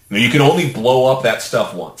 You can only blow up that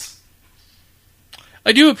stuff once.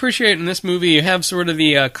 I do appreciate in this movie you have sort of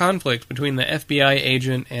the conflict between the FBI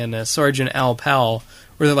agent and Sergeant Al Powell,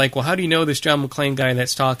 where they're like, well, how do you know this John McClane guy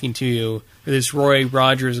that's talking to you, or this Roy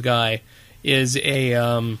Rogers guy, is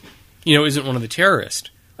isn't one of the terrorists?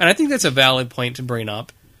 And I think that's a valid point to bring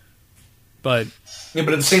up. But at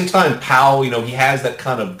the same time, Powell, he has that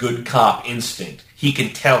kind of good cop instinct. He can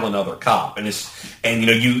tell another cop,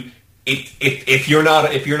 if you're not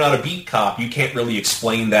a beat cop, you can't really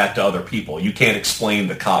explain that to other people. You can't explain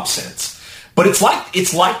the cop sense. But it's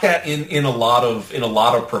like that in a lot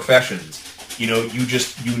of professions. You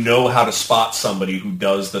know how to spot somebody who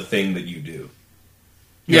does the thing that you do.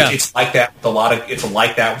 It's like that with a lot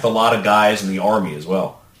of guys in the Army as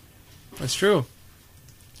well. That's true.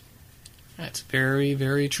 That's very,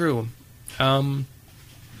 very true.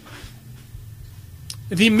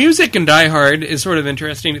 The music in Die Hard is sort of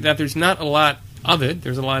interesting that there's not a lot of it.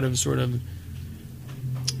 There's a lot of sort of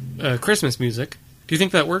Christmas music. Do you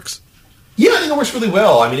think that works? Yeah, I think it works really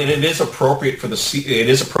well. I mean, and it is appropriate for the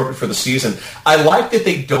season. I like that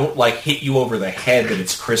they don't hit you over the head that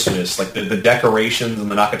it's Christmas. Like the decorations in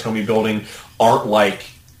the Nakatomi building aren't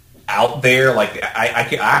out there. I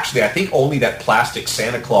think only that plastic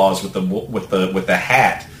Santa Claus with the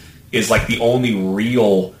hat is the only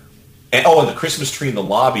real. And the Christmas tree in the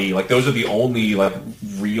lobby, those are the only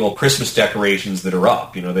real Christmas decorations that are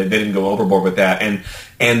up. They didn't go overboard with that,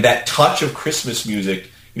 and that touch of Christmas music,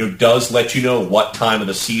 does let you know what time of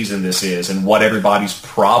the season this is and what everybody's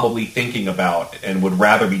probably thinking about and would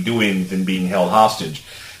rather be doing than being held hostage.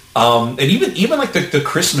 And even the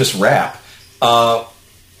Christmas rap,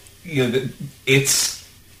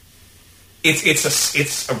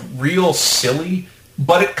 it's a real silly.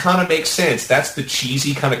 But it kind of makes sense. That's the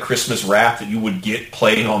cheesy kind of Christmas rap that you would get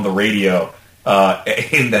playing on the radio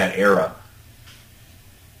in that era.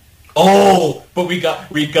 Oh, but we got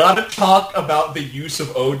to talk about the use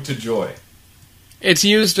of Ode to Joy. It's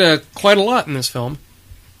used quite a lot in this film.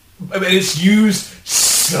 I mean, it's used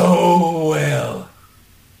so well.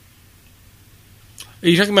 Are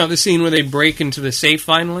you talking about the scene where they break into the safe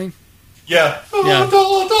finally? Yeah. Yeah.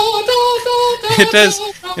 It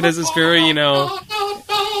does this very,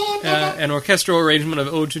 an orchestral arrangement of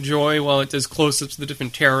Ode to Joy while it does close-ups to the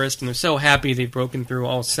different terrorists, and they're so happy they've broken through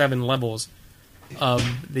all 7 levels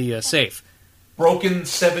of the safe. Broken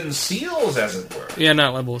 7 seals, as it were. Yeah,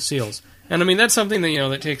 not level seals. And I mean, that's something that,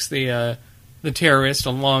 that takes the terrorist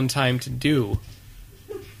a long time to do.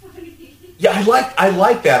 Yeah, I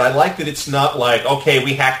like that. I like that it's not okay,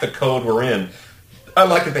 we hacked the code, we're in. I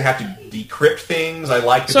like that they have to decrypt things. I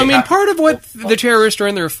like that part of what the terrorists are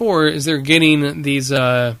in there for is they're getting these,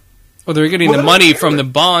 they're getting the money from the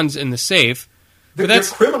bonds in the safe. They're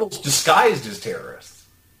criminals disguised as terrorists.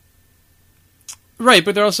 Right,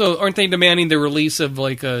 but they're also, aren't they demanding the release of,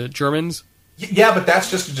 Germans? Yeah, but that's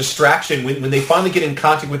just a distraction. When they finally get in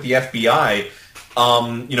contact with the FBI,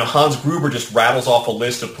 Hans Gruber just rattles off a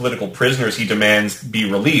list of political prisoners he demands be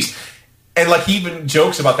released. And, he even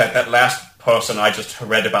jokes about that last person I just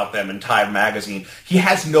read about them in Time magazine. He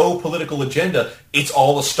has no political agenda. It's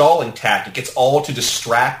all a stalling tactic. It's all to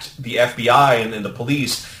distract the FBI and the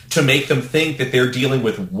police to make them think that they're dealing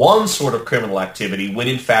with one sort of criminal activity when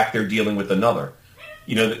in fact they're dealing with another.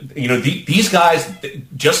 These guys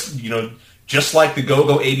just like the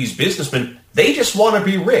go-go 80s businessmen, they just want to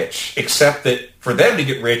be rich, except that for them to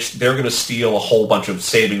get rich, they're going to steal a whole bunch of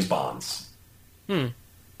savings bonds.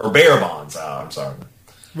 Or bear bonds. I'm sorry.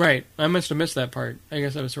 Right, I must have missed that part. I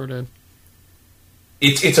guess I was sort of.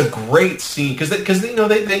 It's a great scene because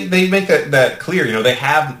they make that clear. They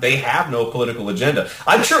have no political agenda.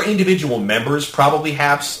 I'm sure individual members probably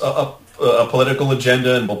have a political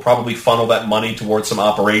agenda and will probably funnel that money towards some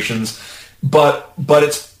operations. But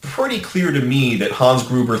it's pretty clear to me that Hans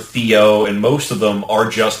Gruber, Theo, and most of them are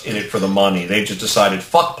just in it for the money. They've just decided,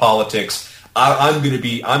 fuck politics. I'm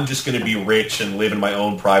just going to be rich and live in my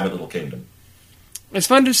own private little kingdom. It's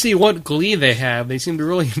fun to see what glee they have. They seem to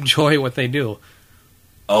really enjoy what they do.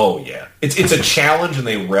 Oh yeah, it's a challenge, and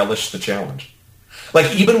they relish the challenge.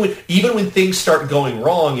 Even when things start going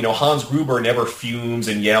wrong, Hans Gruber never fumes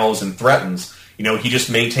and yells and threatens. He just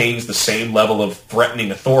maintains the same level of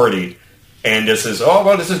threatening authority, and just says, "Oh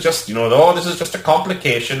well, this is just this is just a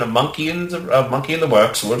complication, a monkey in the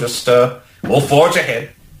works. We'll forge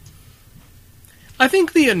ahead." I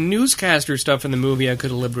think the newscaster stuff in the movie I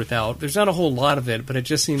could have lived without. There's not a whole lot of it, but it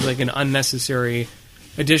just seems like an unnecessary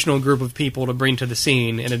additional group of people to bring to the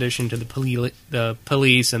scene in addition to the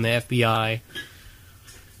police and the FBI.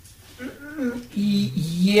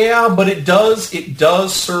 Yeah, but it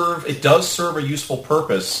does serve a useful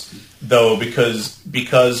purpose though, because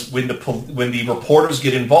when the reporters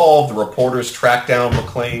get involved, the reporters track down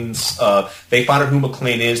McClane's. They find out who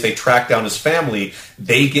McClane is. They track down his family.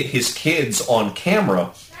 They get his kids on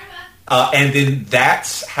camera, and then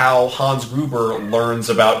that's how Hans Gruber learns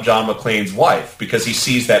about John McClane's wife, because he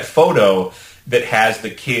sees that photo that has the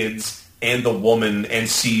kids and the woman, and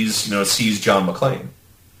sees John McClane.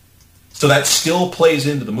 So that still plays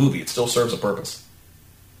into the movie. It still serves a purpose.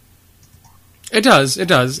 It does.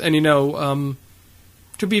 And,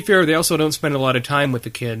 to be fair, they also don't spend a lot of time with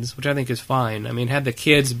the kids, which I think is fine. I mean, had the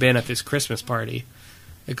kids been at this Christmas party,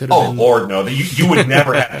 it could have been... Oh, Lord, no. You would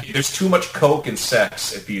never have... There's too much coke and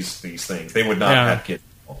sex at these things. They would not have kids.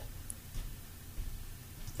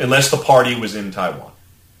 Unless the party was in Taiwan.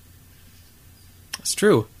 That's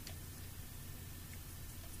true.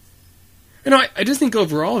 I just think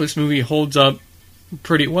overall this movie holds up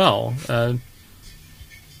pretty well. I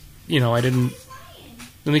don't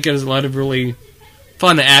think it has a lot of really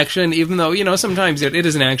fun action, even though, sometimes it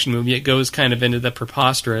is an action movie. It goes kind of into the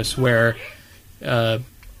preposterous, where John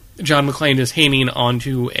McClane is hanging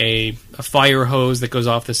onto a fire hose that goes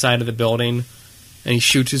off the side of the building, and he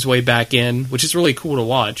shoots his way back in, which is really cool to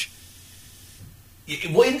watch.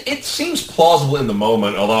 It seems plausible in the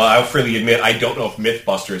moment, although I'll freely admit I don't know if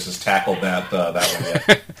Mythbusters has tackled that one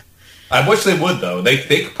yet. I wish they would, though.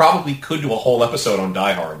 They probably could do a whole episode on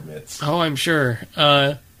Die Hard myths. Oh, I'm sure.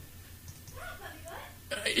 One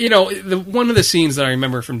of the scenes that I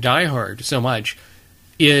remember from Die Hard so much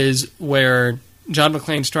is where John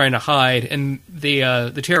McClane's trying to hide, and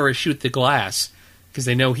the terrorists shoot the glass because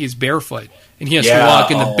they know he's barefoot, and he has to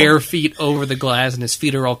walk in the bare feet over the glass, and his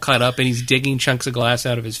feet are all cut up, and he's digging chunks of glass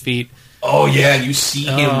out of his feet. Oh, yeah, you see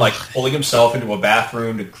him, pulling himself into a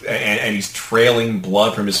bathroom, and he's trailing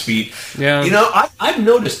blood from his feet. Yeah. I've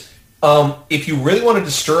noticed, if you really want to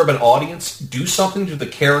disturb an audience, do something to the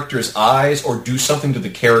character's eyes or do something to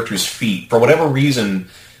the character's feet. For whatever reason,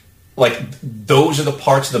 those are the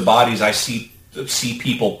parts of the bodies I see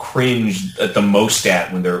people cringe at the most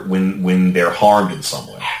at when they're harmed in some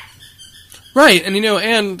way. Right,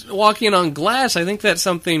 and walking on glass, I think that's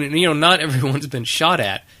something, not everyone's been shot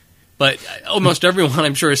at. But almost everyone,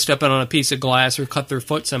 I'm sure, is stepping on a piece of glass or cut their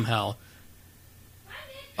foot somehow.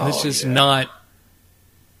 And it's just not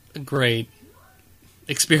a great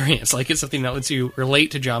experience. It's something that lets you relate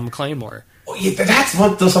to John McClane more. Oh, yeah, that's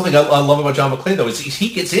something I love about John McClane, though, is he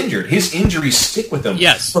gets injured. His injuries stick with him.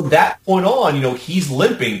 Yes. From that point on, he's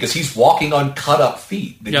limping because he's walking on cut-up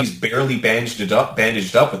feet that he's barely bandaged up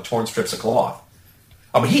with torn strips of cloth.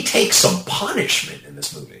 I mean, he takes some punishment in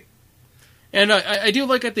this movie. And I do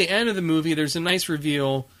like at the end of the movie, there's a nice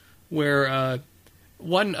reveal where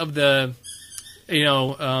one of the,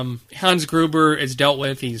 Hans Gruber is dealt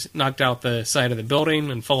with. He's knocked out the side of the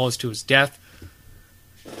building and falls to his death.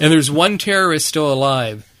 And there's one terrorist still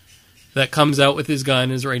alive that comes out with his gun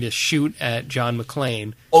and is ready to shoot at John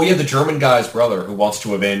McClane. Oh, yeah, the German guy's brother who wants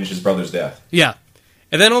to avenge his brother's death. Yeah.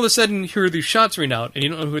 And then all of a sudden, you hear these shots ring out, and you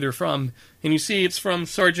don't know who they're from. And you see it's from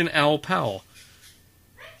Sergeant Al Powell.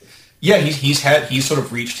 Yeah, he's sort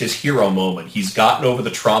of reached his hero moment. He's gotten over the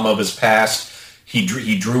trauma of his past. He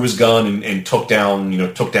drew his gun and took down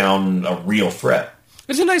a real threat.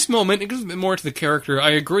 It's a nice moment. It gives a bit more to the character. I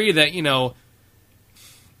agree that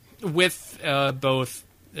with both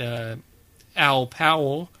Al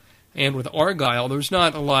Powell and with Argyle, there's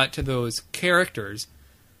not a lot to those characters,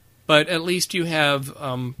 but at least you have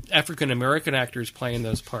African American actors playing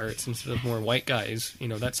those parts instead of more white guys.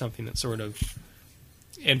 That's something that's sort of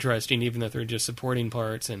interesting, even if they're just supporting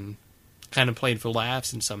parts and kind of played for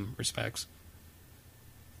laughs in some respects.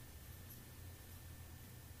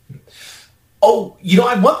 Oh,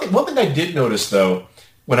 one thing I did notice though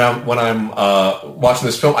when I'm watching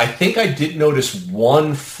this film, I think I did notice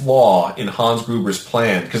one flaw in Hans Gruber's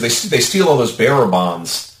plan, because they steal all those bearer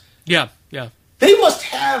bonds. Yeah. They must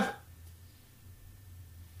have.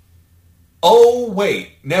 Oh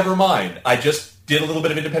wait, never mind. I just did a little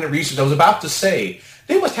bit of independent research. I was about to say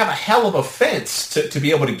they must have a hell of a fence to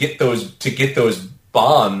be able to get those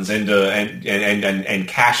bonds and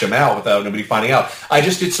cash them out without nobody finding out. I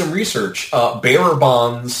just did some research. Bearer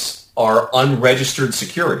bonds are unregistered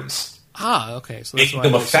securities. Ah, okay. So that's making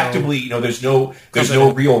them effectively, there's no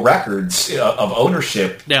real records of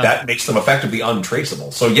ownership. Yeah. That makes them effectively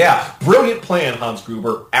untraceable. So yeah, brilliant plan, Hans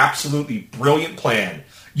Gruber. Absolutely brilliant plan.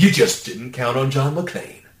 You just didn't count on John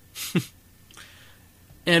McClane.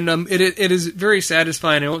 And it is very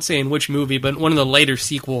satisfying. I won't say in which movie, but one of the later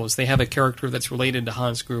sequels, they have a character that's related to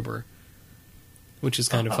Hans Gruber, which is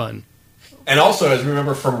kind of fun. And also, as we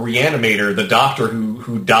remember from Reanimator, the doctor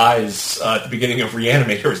who dies at the beginning of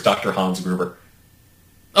Reanimator is Dr. Hans Gruber.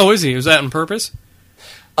 Oh, is he? Was that on purpose?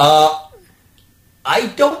 I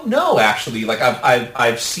don't know, actually. Like,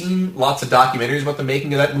 I've seen lots of documentaries about the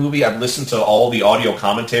making of that movie. I've listened to all the audio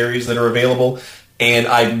commentaries that are available, and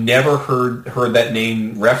I've never heard that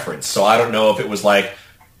name referenced. So I don't know if it was like,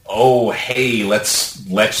 oh, hey, let's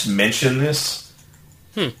mention this,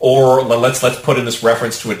 or let's put in this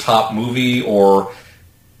reference to a top movie, or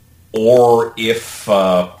if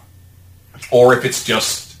it's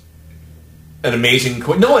just an amazing...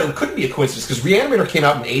 No, it couldn't be a coincidence, because Reanimator came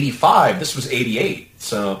out in 85. This was 88,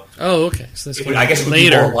 so... Oh, okay. So this I guess it would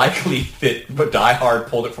be more likely that Die Hard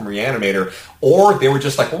pulled it from Reanimator, or they were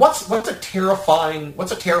just like, well, what's a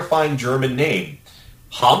terrifying German name?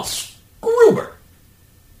 Hans Gruber.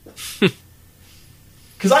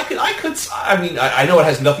 Because I know it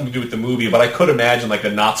has nothing to do with the movie, but I could imagine like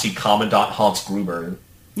a Nazi commandant Hans Gruber.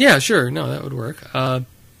 Yeah, sure. No, that would work. So,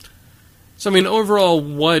 I mean, overall,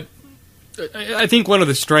 I think one of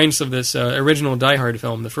the strengths of this original Die Hard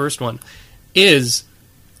film, the first one, is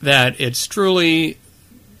that it's truly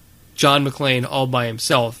John McClane all by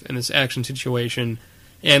himself in this action situation.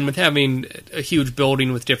 And with having a huge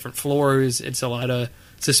building with different floors, it's a lot of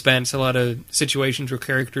suspense, a lot of situations where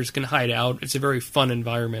characters can hide out. It's a very fun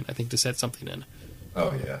environment, I think, to set something in.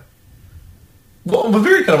 Oh, yeah. Well, a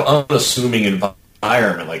very kind of unassuming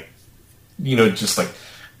environment, like, just like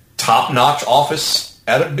top-notch office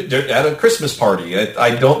at a Christmas party.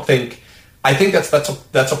 I think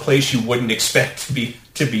that's a place you wouldn't expect to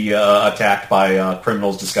be attacked by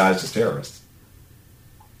criminals disguised as terrorists.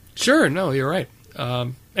 Sure, no, you're right.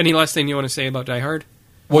 Any last thing you want to say about Die Hard?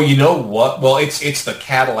 Well, you know what? Well, it's the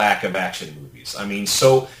Cadillac of action movies. I mean,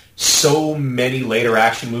 so many later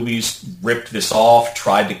action movies ripped this off,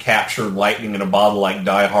 tried to capture lightning in a bottle like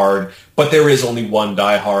Die Hard, but there is only one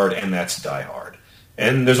Die Hard, and that's Die Hard.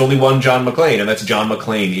 And there's only one John McClane, and that's John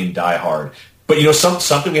McClane in Die Hard. But,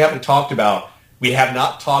 something we haven't talked about, we have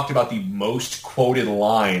not talked about the most quoted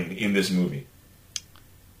line in this movie.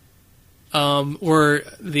 Or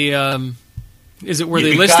the, is it where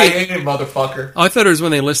they list motherfucker. Oh, I thought it was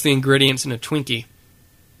when they list the ingredients in a Twinkie.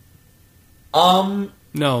 No.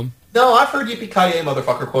 No, I've heard Yippee-ki-yay,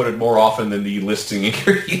 motherfucker quoted more often than the listing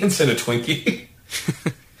ingredients in a Twinkie.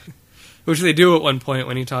 Which they do at one point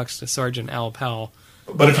when he talks to Sergeant Al Powell.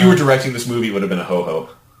 But if you were directing this movie, it would have been a ho-ho.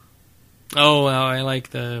 Oh, well, I like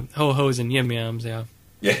the ho-hos and yum-yums, yeah.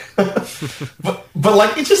 Yeah. but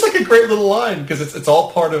like, it's just like a great little line, because it's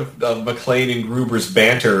all part of McClane and Gruber's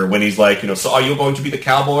banter when he's like, so are you going to be the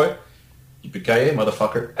cowboy? Yippee-ki-yay,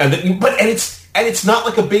 motherfucker. And it's not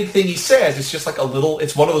like a big thing he says. It's just like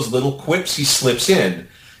it's one of those little quips he slips in.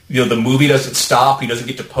 The movie doesn't stop. He doesn't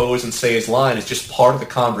get to pose and say his line. It's just part of the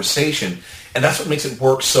conversation. And that's what makes it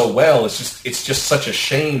work so well. It's just such a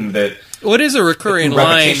shame that... What is a recurring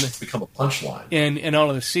line... become a punchline. In all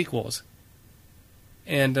of the sequels.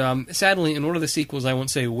 And sadly, in one of the sequels, I won't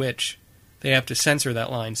say which, they have to censor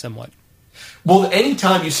that line somewhat. Well,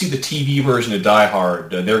 anytime you see the TV version of Die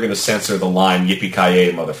Hard, they're going to censor the line,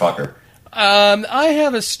 Yippee-ki-yay, motherfucker. I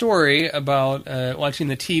have a story about watching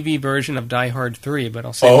the TV version of Die Hard 3, but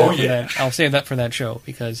I'll save that. I'll save that for that show,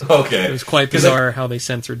 because it was quite bizarre how they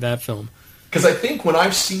censored that film. Because I think when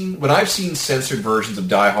I've seen censored versions of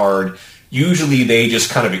Die Hard, usually they just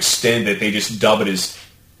kind of extend it. They just dub it as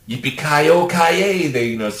Yippee-ki-yo-ki-yay.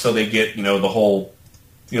 They so they get the whole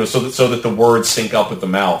so that the words sync up with the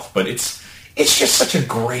mouth. But it's just such a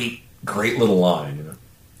great little line.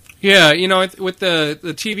 Yeah, with the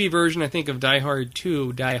TV version, I think, of Die Hard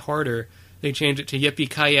 2, Die Harder, they changed it to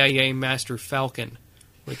Yippee-ki-yay, Master Falcon,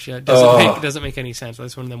 which doesn't make any sense.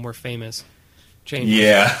 That's one of the more famous changes.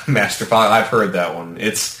 Yeah, Master Falcon. I've heard that one.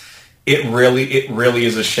 It really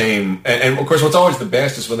is a shame. And of course, what's always the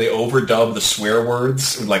best is when they overdub the swear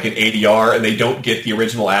words, like in ADR, and they don't get the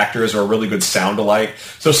original actors or a really good sound alike.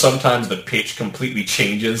 So sometimes the pitch completely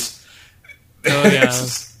changes. Oh, yeah.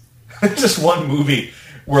 It's just one movie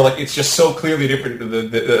where like it's just so clearly different,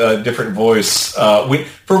 the different voice.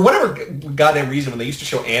 For whatever goddamn reason, when they used to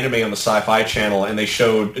show anime on the Sci-Fi Channel and they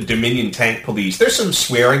showed Dominion Tank Police, there's some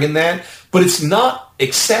swearing in that, but it's not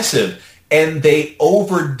excessive. And they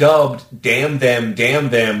overdubbed damn them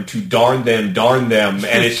to darn them,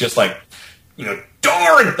 and it's just like,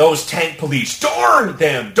 darn those tank police, darn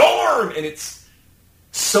them, darn! And it's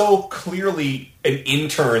so clearly an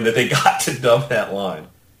intern that they got to dub that line.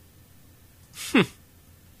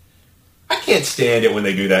 I can't stand it when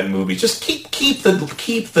they do that in movies. Just keep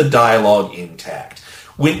the dialogue intact.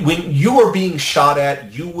 When you are being shot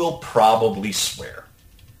at, you will probably swear.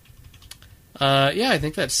 Yeah, I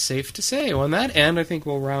think that's safe to say. On that end, I think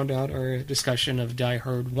we'll round out our discussion of Die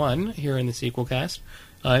Hard 1 here in the sequel cast.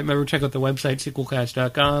 Remember, check out the website,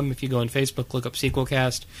 sequelcast.com. If you go on Facebook, look up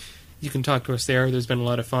Sequelcast. You can talk to us there. There's been a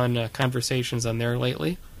lot of fun conversations on there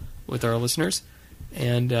lately with our listeners.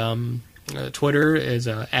 And Twitter is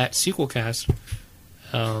at Sequelcast.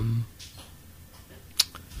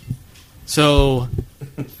 So,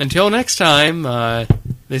 until next time,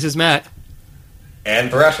 this is Matt. And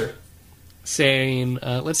Thrasher. Saying,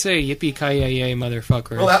 let's say yippee-ki-yay,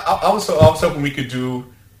 motherfucker. Well, I was hoping we could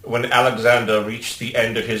do, when Alexander reached the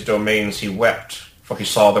end of his domains, he wept, for he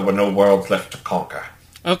saw there were no worlds left to conquer.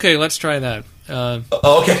 Okay, let's try that.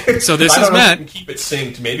 Okay. So this I is don't know Matt. if we can keep it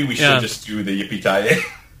synced. Maybe we should just do the yippee-ki-yay.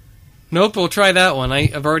 Nope, we'll try that one.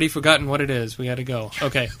 I've already forgotten what it is. We gotta go.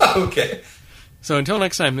 Okay. Okay. So until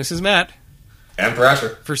next time, this is Matt. And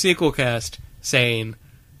Thrasher. For Sequelcast, saying...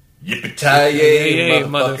 Yippee-ki-yay,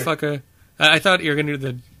 motherfucker. I thought you were gonna do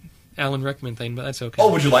the Alan Rickman thing, but that's okay.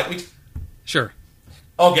 Oh, would you like me to? Sure.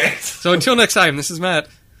 Okay. So until next time, this is Matt.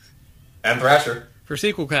 And Thrasher. For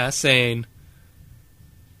Sequelcast, saying...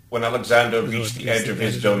 When Alexander reached the edge of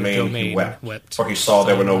his domain, he wept, for he saw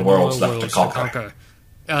there were no worlds left to conquer.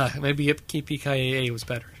 Maybe yippee-ki-yay was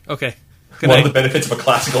better. Okay. Good One night. of the benefits of a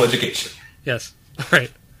classical education. Yes. All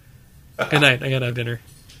right. Good night. I gotta have dinner.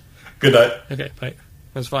 Good night. Okay, bye. It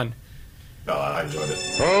was fun. No, I enjoyed it.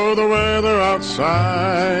 Oh, the weather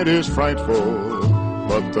outside is frightful,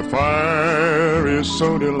 but the fire is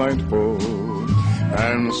so delightful.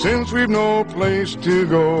 And since we've no place to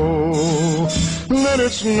go, let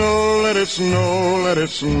it snow, let it snow, let it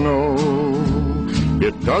snow.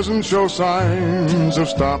 It doesn't show signs of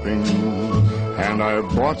stopping, and I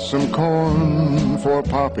bought some corn for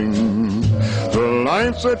popping. The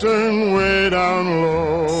lights are turned way down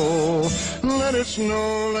low. Let it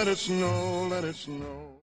snow, let it snow, let it snow.